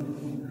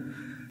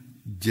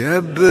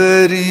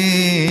 ਜਬਰੀ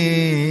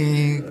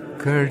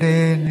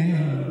ਕੜੇ ਨੇ।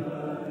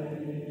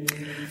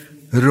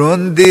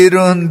 ਰੋਂਦੀ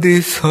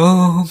ਰੋਂਦੀ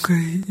ਸੌ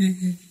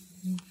ਗਈ,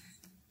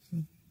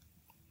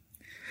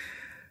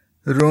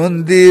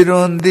 ਰੋਂਦੀ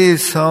ਰੋਂਦੀ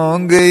ਸੌ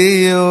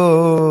ਗਈ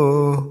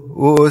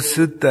ਉਸ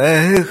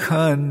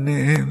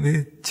ਤਹਿਖਾਨੇ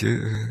ਵਿੱਚ,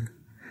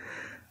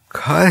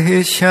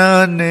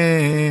 ਖਾਹਿਸ਼ਾਂ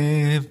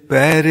ਨੇ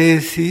ਪੈਰੇ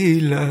ਸੀ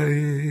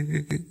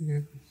ਲਾਏ।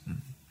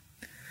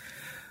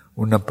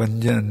 ਉਹਨਾਂ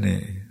ਪੰਜਾਂ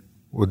ਨੇ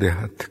ਉਹਦੇ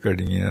ਹੱਥ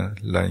ਕੜੀਆਂ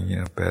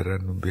ਲਾਈਆਂ, ਪੈਰਾਂ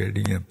ਨੂੰ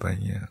ਬੇੜੀਆਂ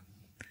ਪਾਈਆਂ,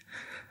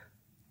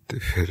 ਤੇ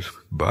ਫਿਰ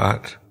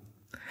ਬਾਹਰ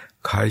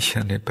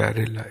ਖਾਹਿਸ਼ਾਂ ਨੇ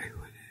ਪੈਰੇ ਲਾਏ ਹੋਏ।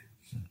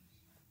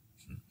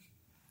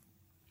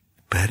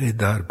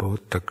 ਪਹਿਰੇਦਾਰ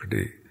ਬਹੁਤ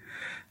ਤਕੜੇ,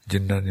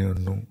 ਜਿਨ੍ਹਾਂ ਨੇ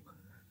ਉਹਨੂੰ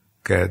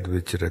ਕੈਦ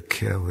ਵਿੱਚ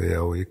ਰੱਖਿਆ ਹੋਇਆ,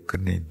 ਉਹ 1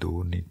 ਨਹੀਂ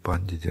 2 ਨਹੀਂ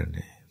 5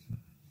 ਜਣੇ।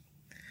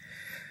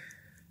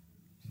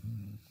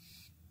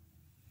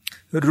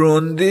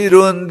 ਰੋਂਦੀ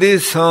ਰੋਂਦੀ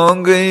ਸੌਂ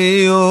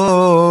ਗਈ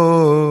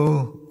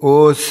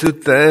ਉਸ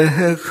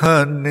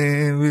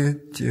ਤਹਿਖਾਨੇ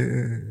ਵਿੱਚ,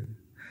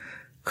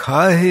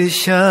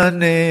 ਖਾਹਿਸ਼ਾਂ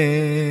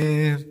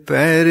ਨੇ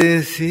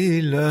ਪੈਰੇ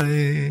ਸੀ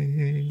ਲਾਏ।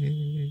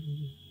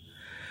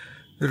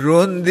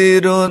 ਰੋਂਦੀ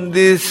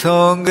ਰੋਂਦੀ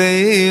ਸੌਂ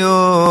ਗਈ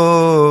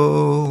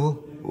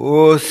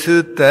ਉਸ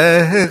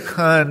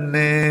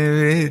ਤਹਿਖਾਨੇ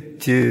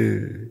ਵਿੱਚ,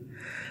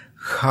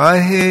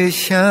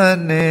 ਖਾਹਿਸ਼ਾਂ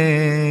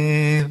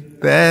ਨੇ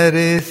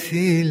ਪੈਰੇ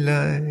ਸੀ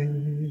ਲਾਏ।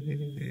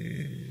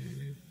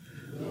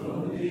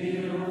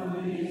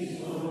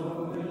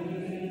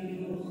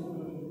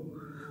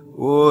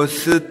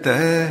 ਉਸ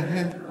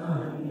ਤਹਿ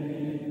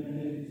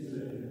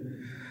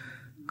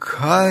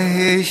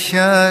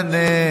ਖਾਹਿਸ਼ਾਂ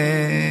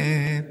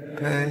ਨੇ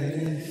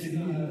ਪੈਰੇ ਸੀ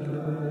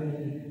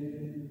ਲਾਏ।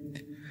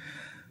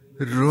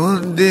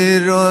 रोंदी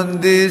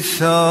रोंदी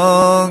सौ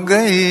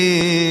गई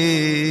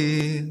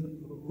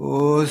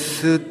उस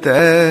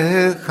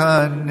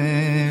तहखाने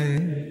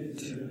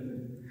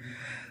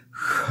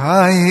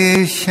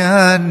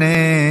ख्वाहिशां ने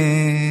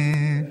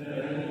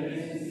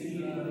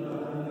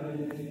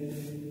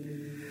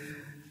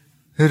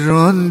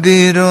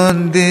रोंदी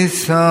रोंदी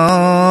सौ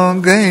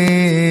गई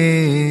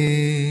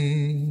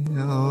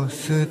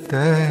उस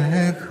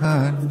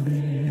तहखाने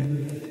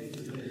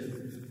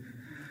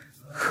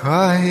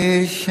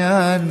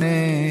ख्वाहिशां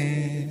ने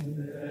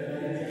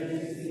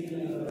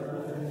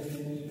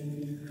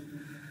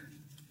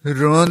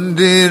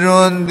रोंदी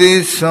रोंदी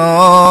सौ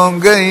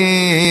गई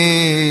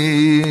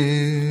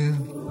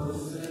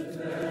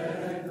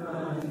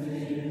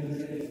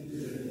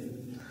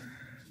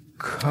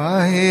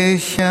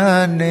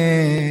ख्वाहिशां ने.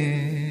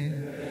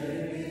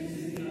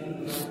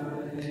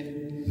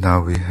 Now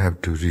we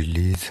have to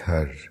release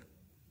her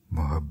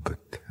मोहब्बत.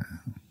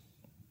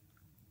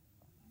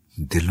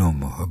 दिलों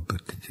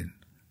मोहब्बत जिन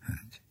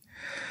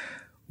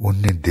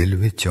उन्हें दिल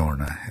विच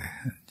आना है.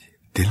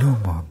 दिलों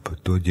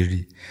मोहब्बत वो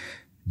जिहड़ी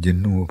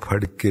जिन्नू वो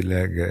फड़ के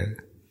लै गए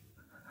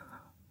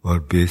और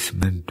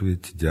बेसमेंट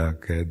विच जा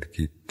कैद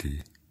कीती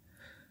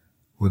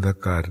उहदा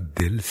घर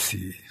दिल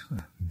सी.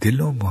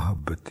 दिलों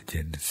मोहब्बत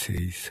जिन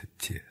सही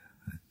सच्चे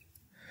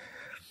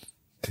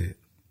ते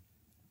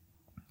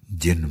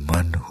जिन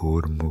मन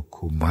होर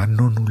मुखो मन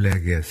नू लै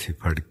गया सी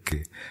फड़ के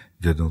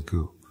जदों कि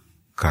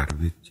घर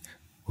विच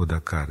ਉਹਦਾ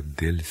ਘਰ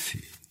ਦਿਲ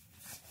ਸੀ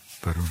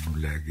ਪਰ ਉਹਨੂੰ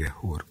ਲੈ ਗਿਆ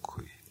ਹੋਰ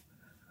ਕੋਈ.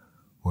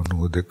 ਉਹਨੂੰ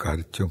ਉਹਦੇ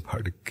ਘਰ ਚੋਂ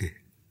ਫੜ ਕੇ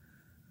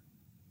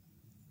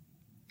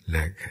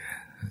ਲੈ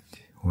ਗਿਆ.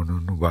 ਹੁਣ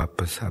ਉਹਨੂੰ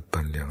ਵਾਪਸ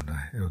ਆਪਨ ਲਿਆਉਣਾ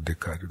ਹੈ ਉਹਦੇ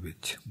ਘਰ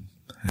ਵਿੱਚ.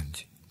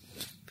 ਹਾਂਜੀ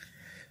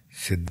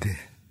ਸਿੱਧੇ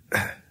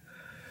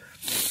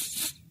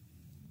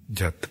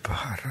ਜੱਤ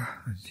ਪਹਾਰਾ.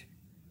 ਹਾਂਜੀ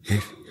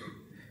ਇਹ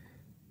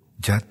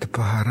ਜੱਤ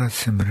ਪਹਾਰਾ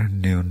ਸਿਮਰਨ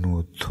ਨੇ ਉਹਨੂੰ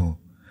ਉੱਥੋਂ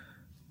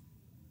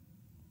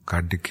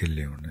ਕੱਢ ਕੇ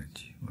ਲਿਆਉਣਾ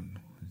ਜੀ.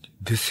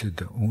 This is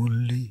the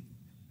only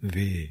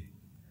way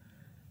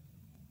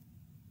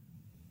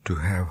to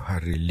have her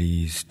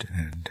released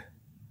and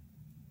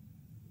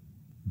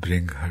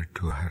bring her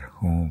to her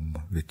home,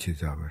 which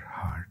is our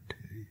heart.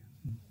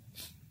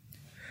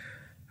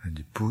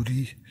 And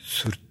puri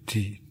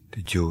surti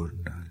te jor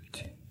naal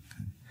ji.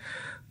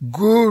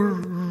 Guru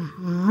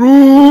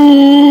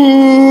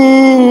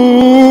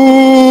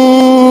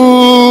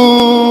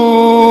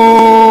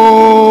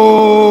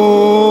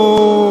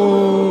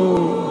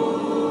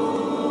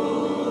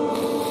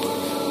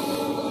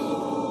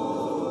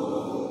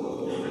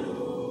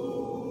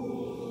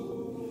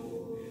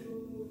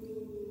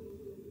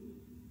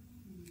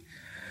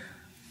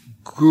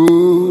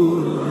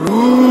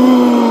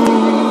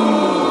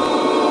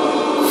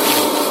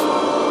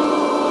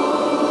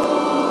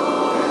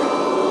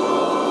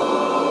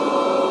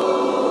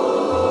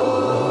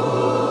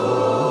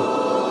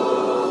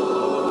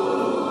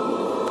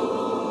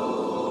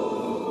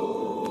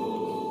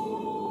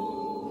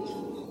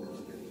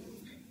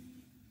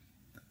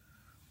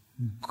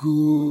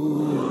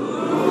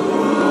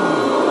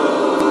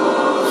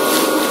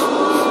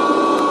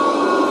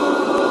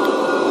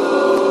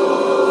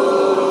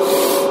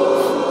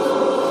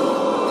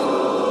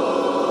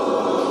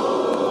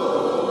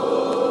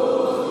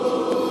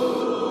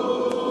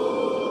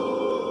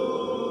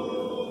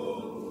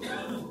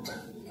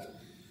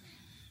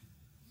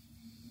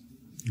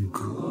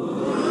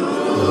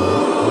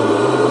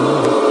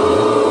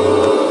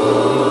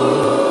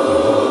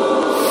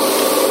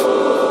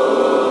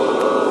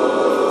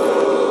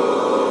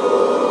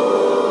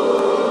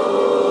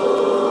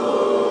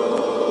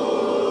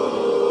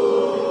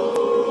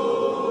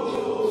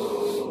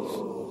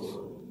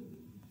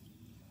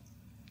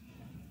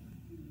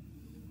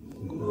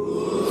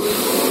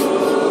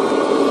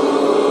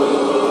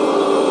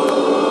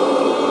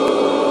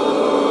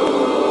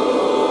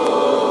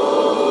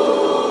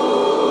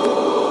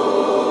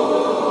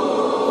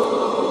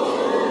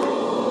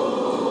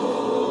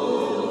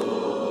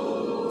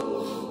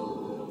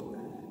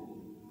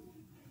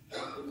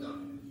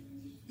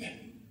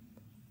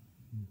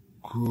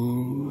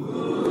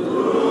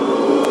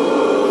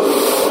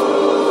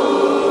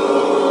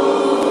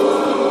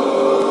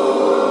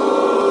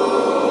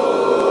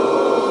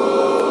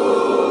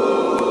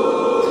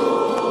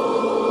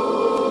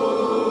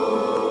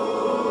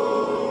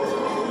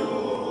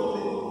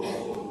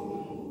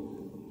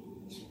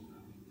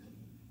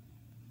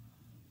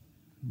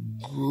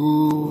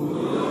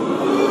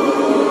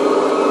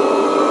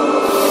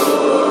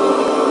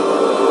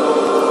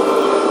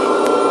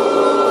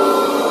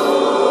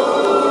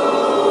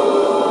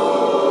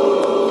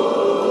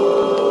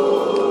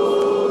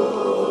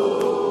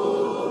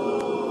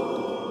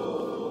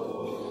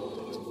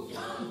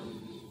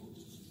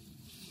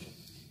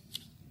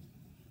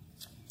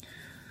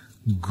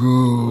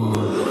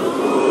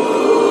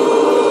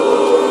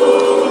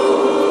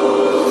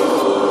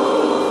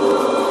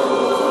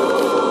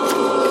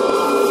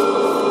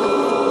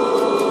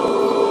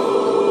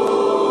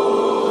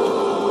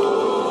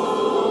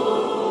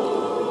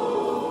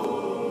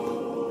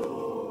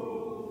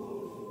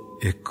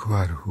ਇੱਕ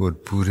ਵਾਰ ਹੋਰ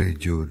ਪੂਰੇ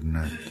ਜ਼ੋਰ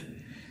ਨਾਲ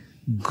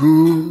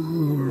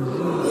ਗੁਰ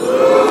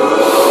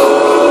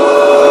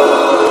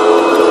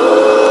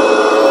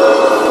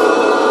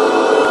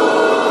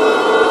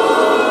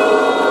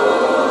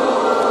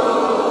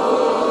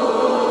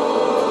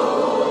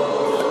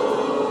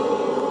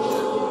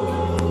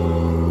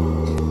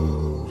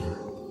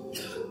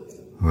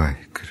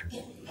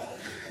ਵਾਹਿਗੁਰੂ।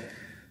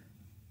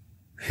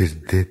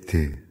 ਹਿਰਦੇ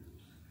ਤੇ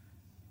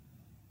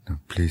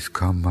please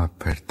come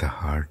up at the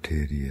heart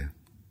area.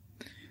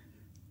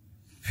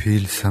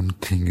 Feel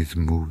something is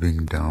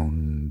moving down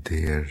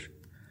there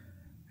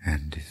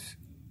and is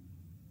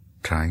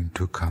trying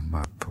to come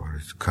up or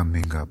is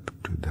coming up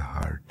to the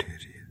heart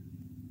area.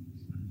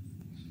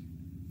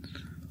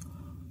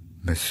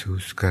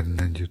 महसूस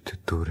करना जिथे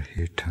तुर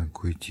हेठा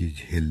कोई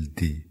चीज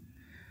हिलदी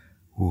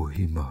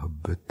वही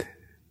मोहब्बत है।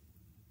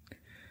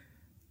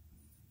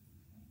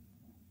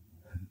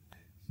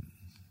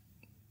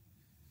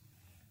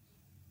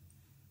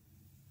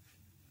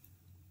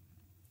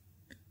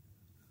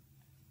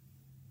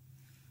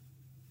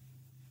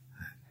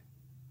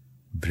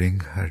 Bring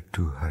her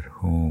to her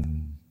home,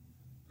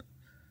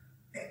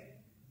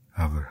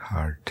 our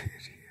heart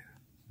area.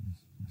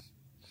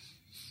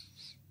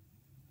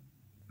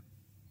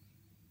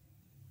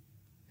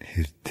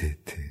 Hirde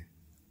the.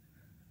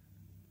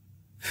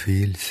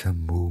 Feel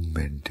some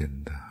movement in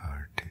the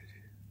heart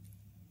area.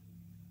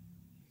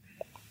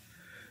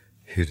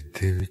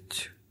 Hirde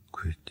vich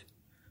kuch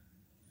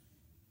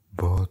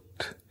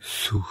bahut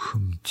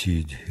sukhm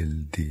cheez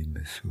hildi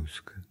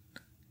महसूस कर।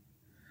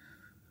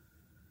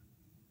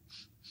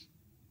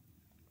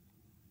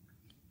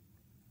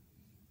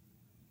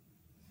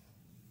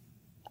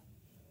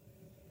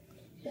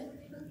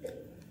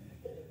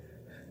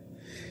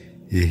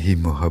 यही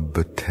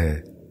मोहब्बत है,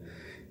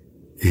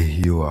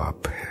 यही वो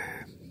आप है,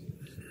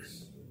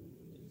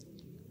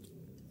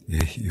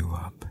 यही वो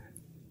आप है।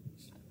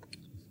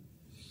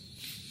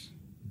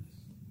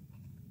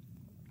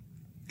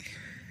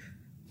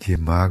 जे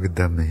माघ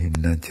दा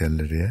महीना चल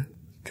रहा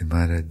ते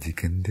महाराज जी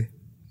कहंदे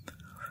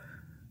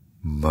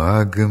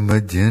माघ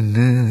मजन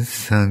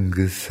संग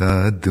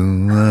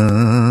साधुआं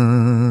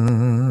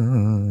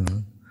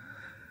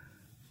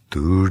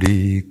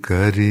तूड़ी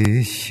कर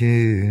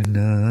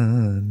इशनान।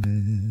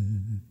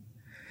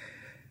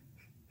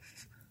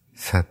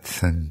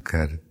 सत्संग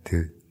करते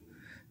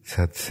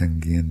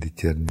सत्संगियां दी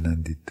चरनां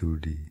दी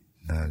तूड़ी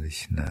नाल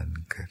इशनान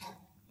कर।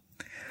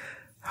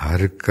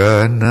 हर का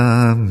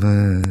नाम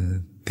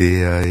ते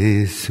आए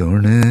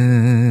सुन,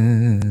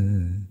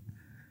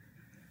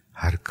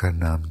 हर का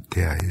नाम ते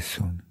आए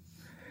सुन।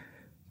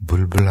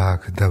 बुलबुल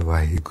आखदा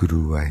वाहिगुरु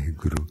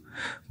वाहिगुरु,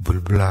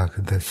 बुलबुल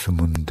आखदा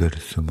समुंदर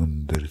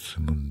समुंदर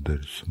समुंदर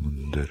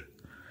समुंदर।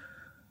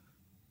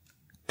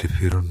 ते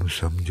फिर उन्नू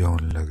समझ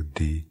आउण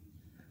लगदी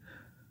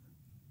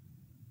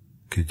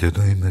कि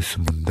जदों ही मैं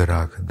समुंदर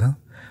आखदा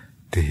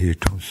ते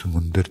हेठों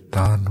समुंदर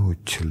तां नू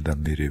उछलदा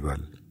मेरे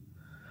वल।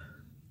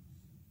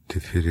 ते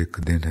फिर एक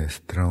दिन इस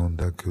तरह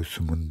हुंदा कि उह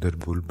समुंदर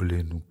बुलबुले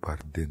नू भर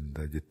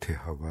दिंदा, जिथे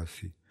हवा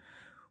सी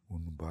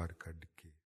उन्नू बाहर कढ